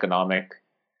socioeconomic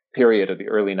period of the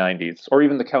early 90s, or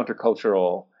even the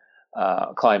countercultural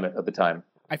climate of the time.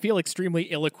 I feel extremely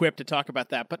ill-equipped to talk about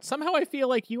that, but somehow I feel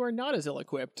like you are not as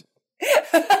ill-equipped.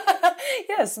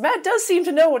 Yes, Matt does seem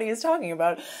to know what he is talking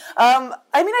about. I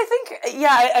think,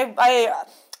 yeah,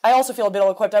 I also feel a bit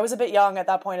ill-equipped. I was a bit young at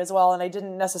that point as well, and I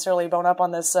didn't necessarily bone up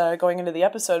on this going into the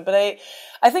episode. But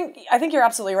I think you're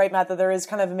absolutely right, Matt, that there is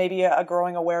kind of maybe a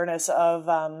growing awareness of,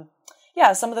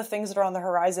 some of the things that are on the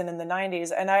horizon in the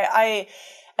 90s. And I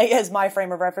as my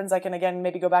frame of reference, I can again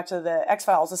maybe go back to the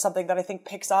X-Files as something that I think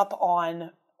picks up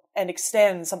on and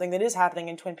extends something that is happening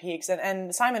in Twin Peaks.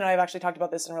 And Simon and I have actually talked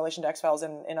about this in relation to X-Files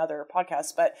in other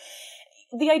podcasts. But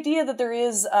the idea that there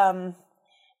is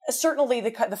certainly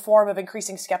the form of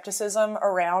increasing skepticism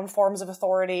around forms of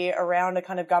authority, around a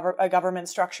kind of a government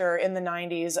structure in the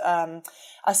 90s,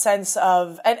 a sense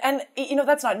of, and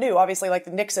that's not new, obviously, like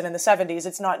the Nixon in the 70s,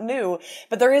 it's not new,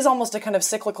 but there is almost a kind of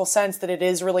cyclical sense that it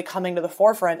is really coming to the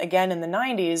forefront again in the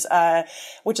 90s,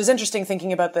 which is interesting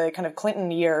thinking about the kind of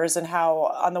Clinton years and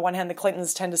how, on the one hand, the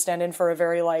Clintons tend to stand in for a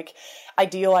very,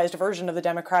 idealized version of the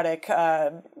Democratic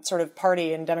sort of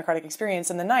party and Democratic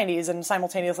experience in the 90s, and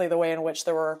simultaneously the way in which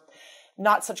there were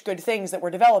not such good things that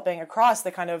were developing across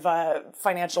the kind of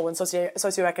financial and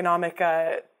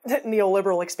socioeconomic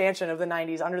neoliberal expansion of the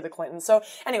 90s under the Clintons. So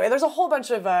anyway, there's a whole bunch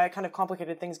of kind of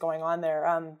complicated things going on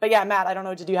there. But yeah, Matt, I don't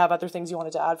know, did you have other things you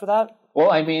wanted to add for that?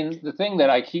 Well, I mean, the thing that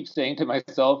I keep saying to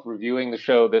myself reviewing the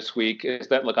show this week is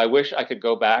that, look, I wish I could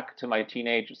go back to my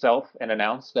teenage self and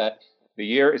announce that the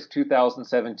year is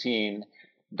 2017.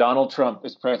 Donald Trump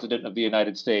is president of the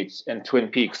United States and Twin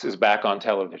Peaks is back on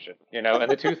television,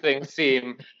 and the two things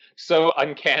seem so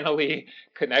uncannily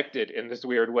connected in this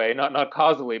weird way, not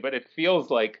causally, but it feels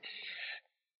like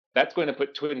that's going to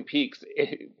put Twin Peaks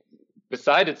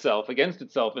beside itself, against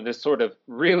itself in this sort of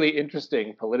really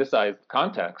interesting politicized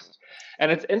context.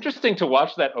 And it's interesting to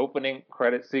watch that opening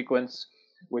credit sequence,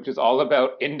 which is all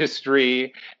about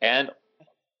industry and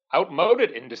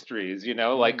outmoded industries,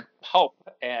 like pulp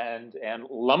and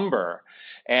lumber.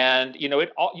 And,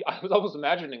 I was always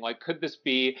imagining, could this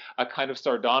be a kind of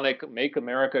sardonic Make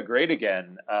America Great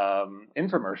Again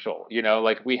infomercial?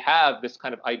 We have this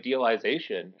kind of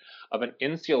idealization of an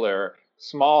insular,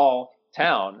 small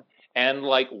town. And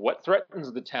what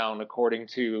threatens the town, according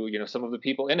to, some of the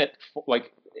people in it,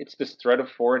 it's this threat of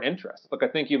foreign interest. I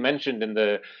think you mentioned in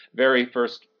the very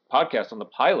first podcast on the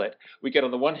pilot, we get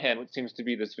on the one hand what seems to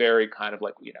be this very kind of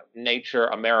nature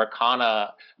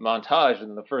Americana montage,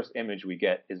 and the first image we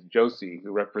get is Josie,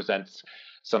 who represents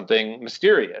something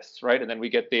mysterious, right? And then we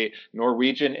get the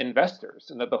Norwegian investors,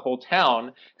 and that the whole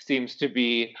town seems to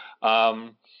be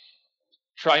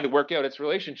trying to work out its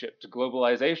relationship to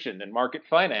globalization and market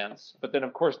finance. But then,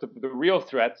 of course, the real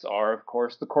threats are, of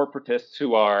course, the corporatists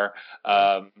who are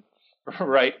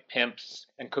right, pimps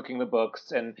and cooking the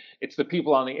books, and it's the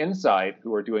people on the inside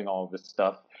who are doing all of this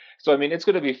stuff. So, I mean, it's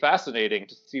going to be fascinating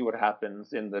to see what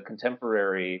happens in the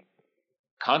contemporary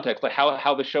context,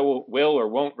 how the show will or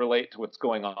won't relate to what's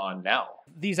going on now.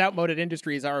 These outmoded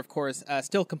industries are, of course,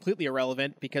 still completely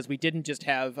irrelevant because we didn't just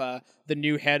have the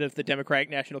new head of the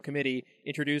Democratic National Committee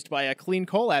introduced by a clean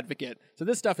coal advocate. So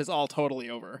this stuff is all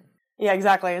totally over. Yeah,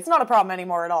 exactly. It's not a problem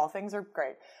anymore at all. Things are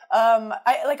great.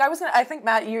 I think,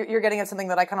 Matt, you're getting at something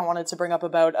that I kind of wanted to bring up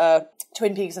about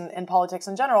Twin Peaks and politics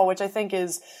in general, which I think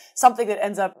is something that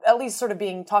ends up at least sort of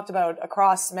being talked about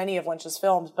across many of Lynch's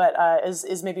films, but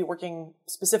is maybe working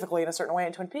specifically in a certain way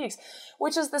in Twin Peaks,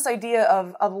 which is this idea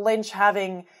of Lynch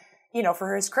having,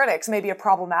 for his critics, maybe a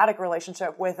problematic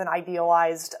relationship with an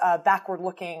idealized,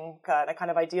 backward-looking, a kind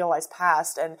of idealized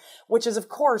past, and which is, of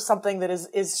course, something that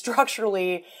is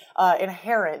structurally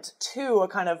inherent to a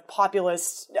kind of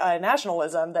populist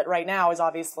nationalism that right now is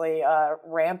obviously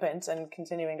rampant and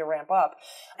continuing to ramp up.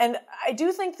 And I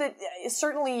do think that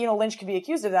certainly, Lynch could be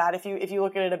accused of that if you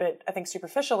look at it a bit, I think,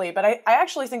 superficially. But I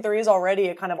actually think there is already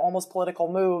a kind of almost political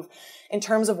move in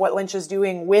terms of what Lynch is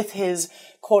doing with his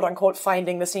quote-unquote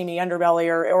finding the seamy underbelly,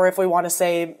 or if we want to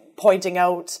say pointing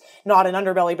out not an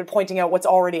underbelly, but pointing out what's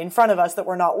already in front of us that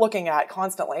we're not looking at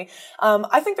constantly.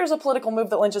 I think there's a political move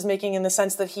that Lynch is making in the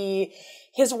sense that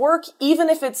his work, even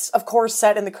if it's of course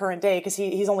set in the current day, because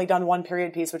he's only done one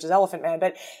period piece, which is Elephant Man,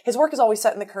 but his work is always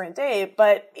set in the current day.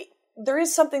 But there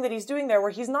is something that he's doing there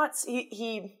where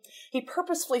he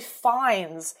purposefully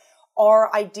finds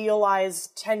our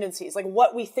idealized tendencies, like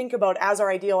what we think about as our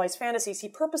idealized fantasies. He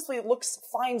purposely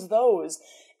finds those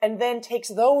and then takes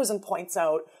those and points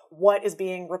out what is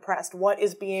being repressed, what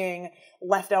is being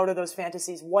left out of those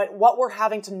fantasies, what we're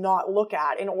having to not look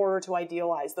at in order to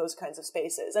idealize those kinds of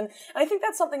spaces. And I think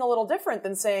that's something a little different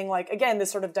than saying, like, again, this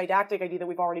sort of didactic idea that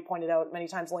we've already pointed out many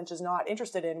times Lynch is not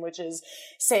interested in, which is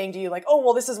saying to you, like, oh,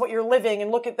 well, this is what you're living,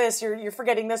 and look at this, you're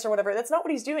forgetting this or whatever. That's not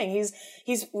what he's doing.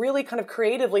 He's really kind of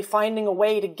creatively finding a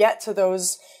way to get to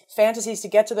those fantasies, to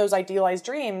get to those idealized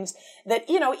dreams that,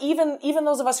 you know, even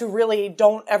those of us who really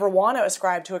don't ever want to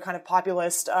ascribe to a kind of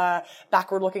populist,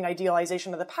 backward-looking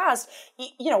idealization of the past,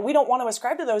 you know, we don't want to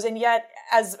ascribe to those. And yet,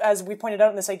 as we pointed out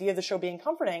in this idea of the show being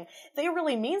comforting, they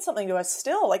really mean something to us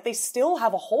still. Like, they still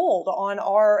have a hold on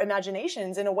our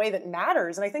imaginations in a way that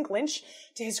matters. And I think Lynch,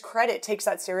 to his credit, takes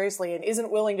that seriously and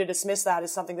isn't willing to dismiss that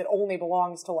as something that only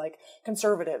belongs to, like,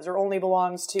 conservatives or only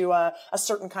belongs to a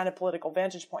certain kind of political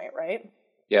vantage point, right?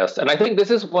 Yes, and I think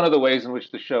this is one of the ways in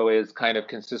which the show is kind of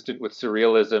consistent with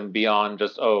surrealism beyond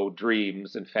just,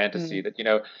 dreams and fantasy. That, you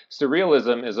know,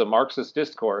 surrealism is a Marxist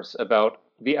discourse about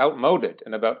the outmoded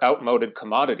and about outmoded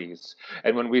commodities.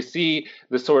 And when we see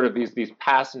the sort of these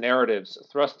past narratives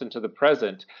thrust into the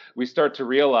present, we start to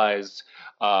realize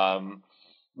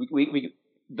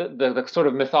the sort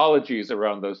of mythologies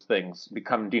around those things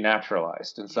become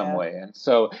denaturalized in some way. And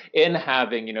so in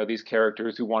having, you know, these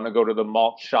characters who want to go to the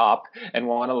malt shop and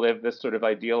want to live this sort of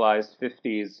idealized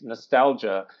 50s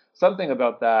nostalgia, something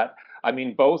about that, I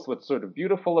mean, both what's sort of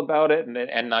beautiful about it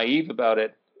and naive about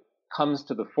it comes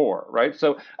to the fore, right?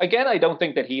 So again, I don't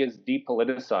think that he is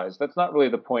depoliticized. That's not really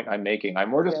the point I'm making. I'm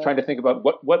more just trying to think about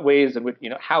what ways in which, you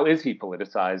know, how is he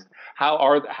politicized?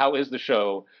 How is the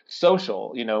show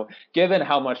social? You know, given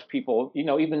how much people, you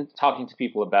know, even talking to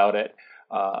people about it,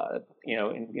 you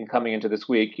know, in coming into this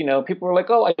week, you know, people were like,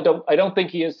 oh, I don't think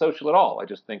he is social at all. I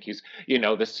just think he's, you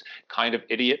know, this kind of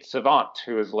idiot savant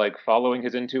who is like following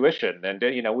his intuition, and,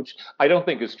 you know, which I don't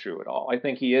think is true at all. I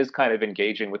think he is kind of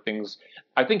engaging with things.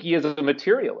 I think he is a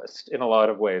materialist in a lot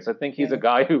of ways. I think he's a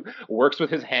guy who works with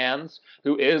his hands,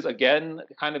 who is, again,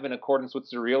 kind of in accordance with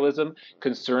surrealism,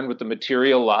 concerned with the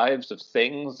material lives of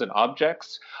things and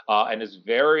objects, and is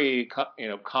very, you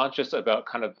know, conscious about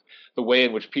kind of the way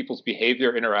in which people's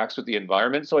behavior interacts with the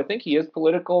environment. So I think he is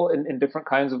political in different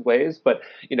kinds of ways, but,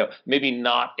 you know, maybe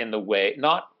not in the way,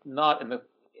 not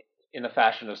in the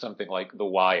fashion of something like The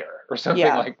Wire or something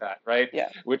like that, right? Yeah.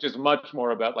 Which is much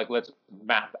more about, like, let's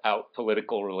map out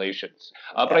political relations.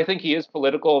 But I think he is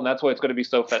political, and that's why it's going to be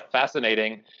so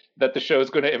fascinating that the show is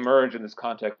going to emerge in this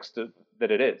context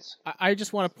that it is. I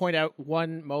just want to point out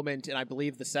one moment, and I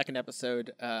believe the second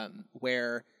episode,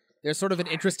 where there's sort of an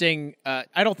interesting,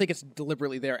 I don't think it's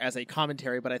deliberately there as a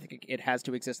commentary, but I think it has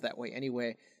to exist that way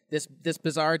anyway. This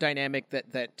bizarre dynamic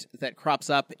that crops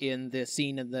up in the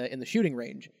scene in the shooting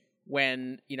range,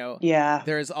 when, you know,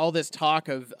 there's all this talk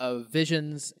of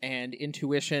visions and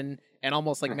intuition and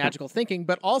almost like magical thinking,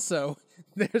 but also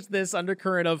there's this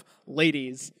undercurrent of,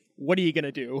 ladies, what are you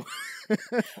gonna do?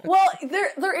 Well,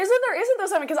 there isn't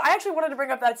those. I mean, because I actually wanted to bring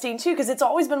up that scene too, because it's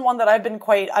always been one that I've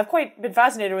quite been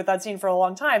fascinated with that scene for a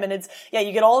long time. And it's,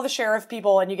 you get all of the sheriff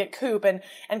people, and you get Coop, and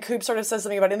Coop sort of says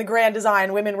something about, in the grand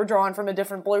design, women were drawn from a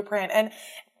different blueprint.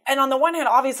 And on the one hand,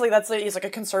 obviously it's like a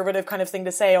conservative kind of thing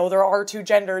to say, oh, there are two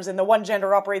genders and the one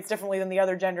gender operates differently than the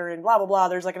other gender and blah, blah, blah.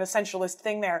 There's like an essentialist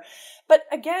thing there. But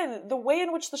again, the way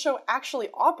in which the show actually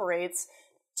operates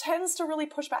tends to really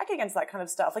push back against that kind of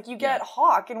stuff. Like, you get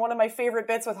Hawk, in one of my favorite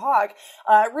bits with Hawk,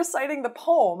 reciting the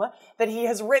poem that he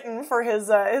has written for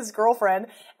his girlfriend,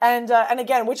 and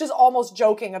again, which is almost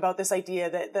joking about this idea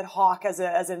that Hawk, as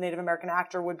a Native American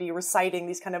actor, would be reciting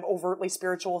these kind of overtly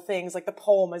spiritual things. Like, the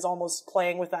poem is almost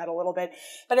playing with that a little bit.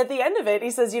 But at the end of it,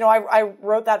 he says, I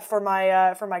wrote that for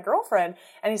my girlfriend,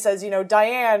 and he says,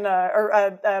 Diane,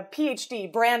 or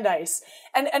PhD, Brandeis,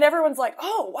 and everyone's like,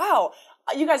 oh wow.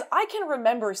 You guys, I can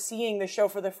remember seeing the show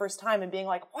for the first time and being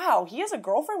like, wow, he has a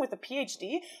girlfriend with a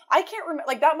PhD? I can't remember,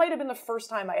 like, that might have been the first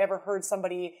time I ever heard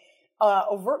somebody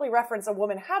overtly reference a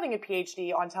woman having a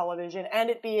PhD on television, and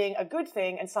it being a good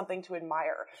thing and something to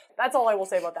admire. That's all I will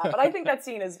say about that, but I think that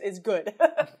scene is good.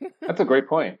 That's a great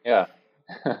point, yeah.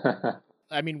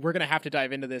 I mean, we're going to have to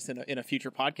dive into this in a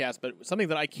future podcast, but something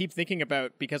that I keep thinking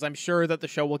about, because I'm sure that the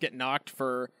show will get knocked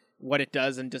for what it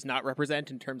does and does not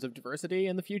represent in terms of diversity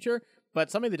in the future.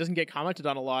 But something that doesn't get commented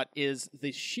on a lot is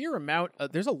the sheer amount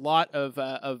there's a lot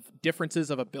of differences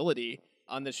of ability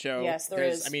on this show. Yes, there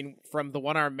is. I mean, from the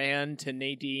one-armed man to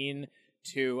Nadine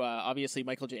to obviously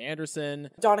Michael J. Anderson.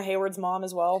 Donna Hayward's mom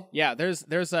as well. Yeah, there's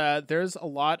a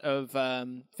lot of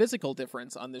physical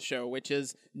difference on this show, which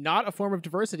is not a form of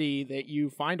diversity that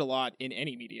you find a lot in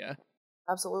any media.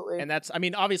 Absolutely. And that's, I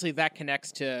mean, obviously that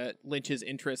connects to Lynch's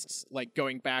interests, like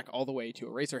going back all the way to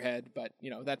Eraserhead. But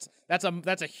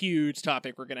that's a huge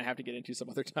topic we're going to have to get into some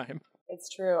other time. It's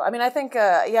true. I mean, I think,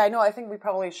 I think we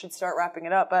probably should start wrapping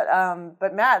it up.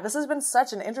 But Matt, this has been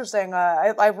such an interesting.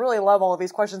 I really love all of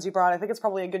these questions you brought. I think it's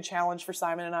probably a good challenge for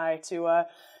Simon and I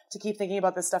to keep thinking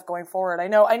about this stuff going forward. I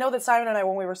know that Simon and I,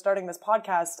 when we were starting this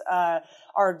podcast,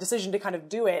 our decision to kind of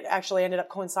do it actually ended up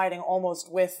coinciding almost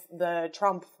with the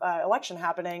Trump election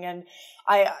happening. And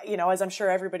I, as I'm sure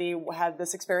everybody had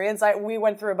this experience, we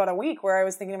went through about a week where I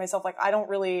was thinking to myself, like,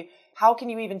 how can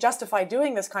you even justify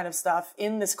doing this kind of stuff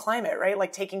in this climate, right?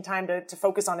 Like taking time to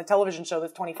focus on a television show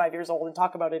that's 25 years old and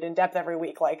talk about it in depth every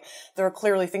week. Like there are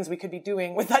clearly things we could be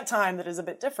doing with that time that is a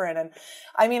bit different. And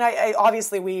I mean, I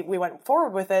obviously we went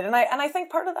forward with it. And I think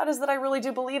part of that is that I really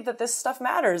do believe that this stuff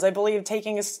matters. I believe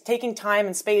taking time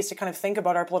and space to kind of think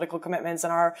about our political commitments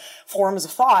and our forms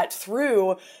of thought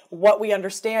through what we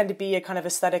understand to be a kind of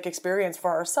aesthetic experience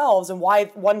for ourselves and why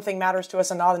one thing matters to us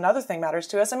and not another thing matters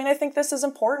to us. I mean, I think this is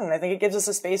important. I think it gives us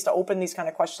a space to open these kind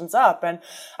of questions up. And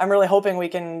I'm really hoping we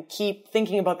can keep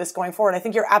thinking about this going forward. I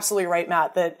think you're absolutely right,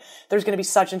 Matt, that there's going to be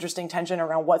such interesting tension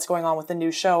around what's going on with the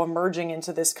new show emerging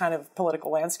into this kind of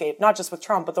political landscape, not just with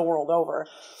Trump, but the world over.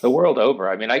 The world over.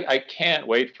 I mean, I can't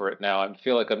wait for it now. I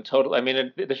feel like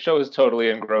the show is totally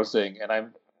engrossing and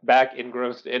I'm back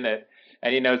engrossed in it.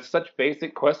 And, such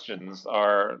basic questions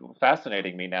are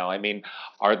fascinating me now. I mean,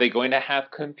 are they going to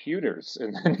have computers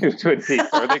in the new Twin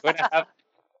Peaks? Are they going to have,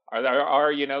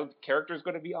 are characters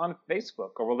going to be on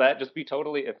Facebook? Or will that just be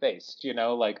totally effaced?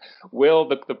 Like, will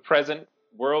the present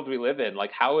world we live in,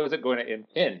 like, how is it going to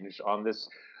impinge on this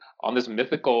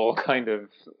mythical kind of,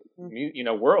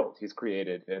 world he's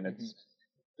created? And it's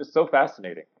just so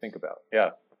fascinating to think about.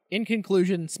 Yeah. In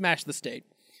conclusion, smash the state.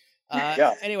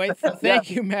 Yeah. Anyway, thank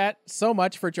you, Matt, so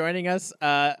much for joining us.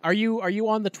 Are you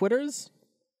on the Twitters?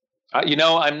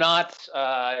 I'm not.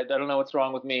 I don't know what's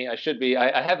wrong with me. I should be.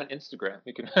 I have an Instagram.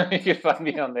 You can find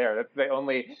me on there. That's the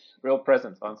only real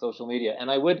presence on social media.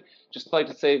 And I would just like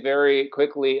to say very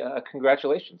quickly,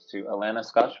 congratulations to Alana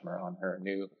Scotchmer on her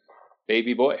new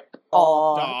baby boy.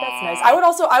 Oh, that's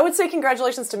nice. I would say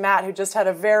congratulations to Matt, who just had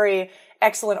a very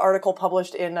excellent article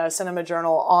published in Cinema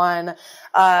Journal on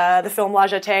the film La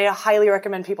Jetée. I highly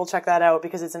recommend people check that out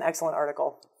because it's an excellent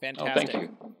article. Fantastic. Oh, thank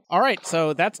you. All right,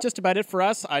 so that's just about it for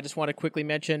us. I just want to quickly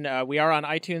mention we are on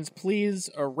iTunes.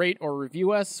 Please rate or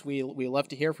review us. We love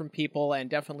to hear from people, and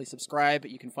definitely subscribe.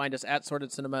 You can find us at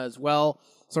Sorted Cinema as well,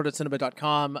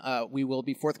 sortedcinema.com. We will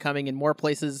be forthcoming in more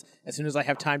places as soon as I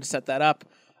have time to set that up.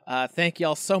 Thank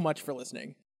y'all so much for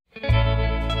listening.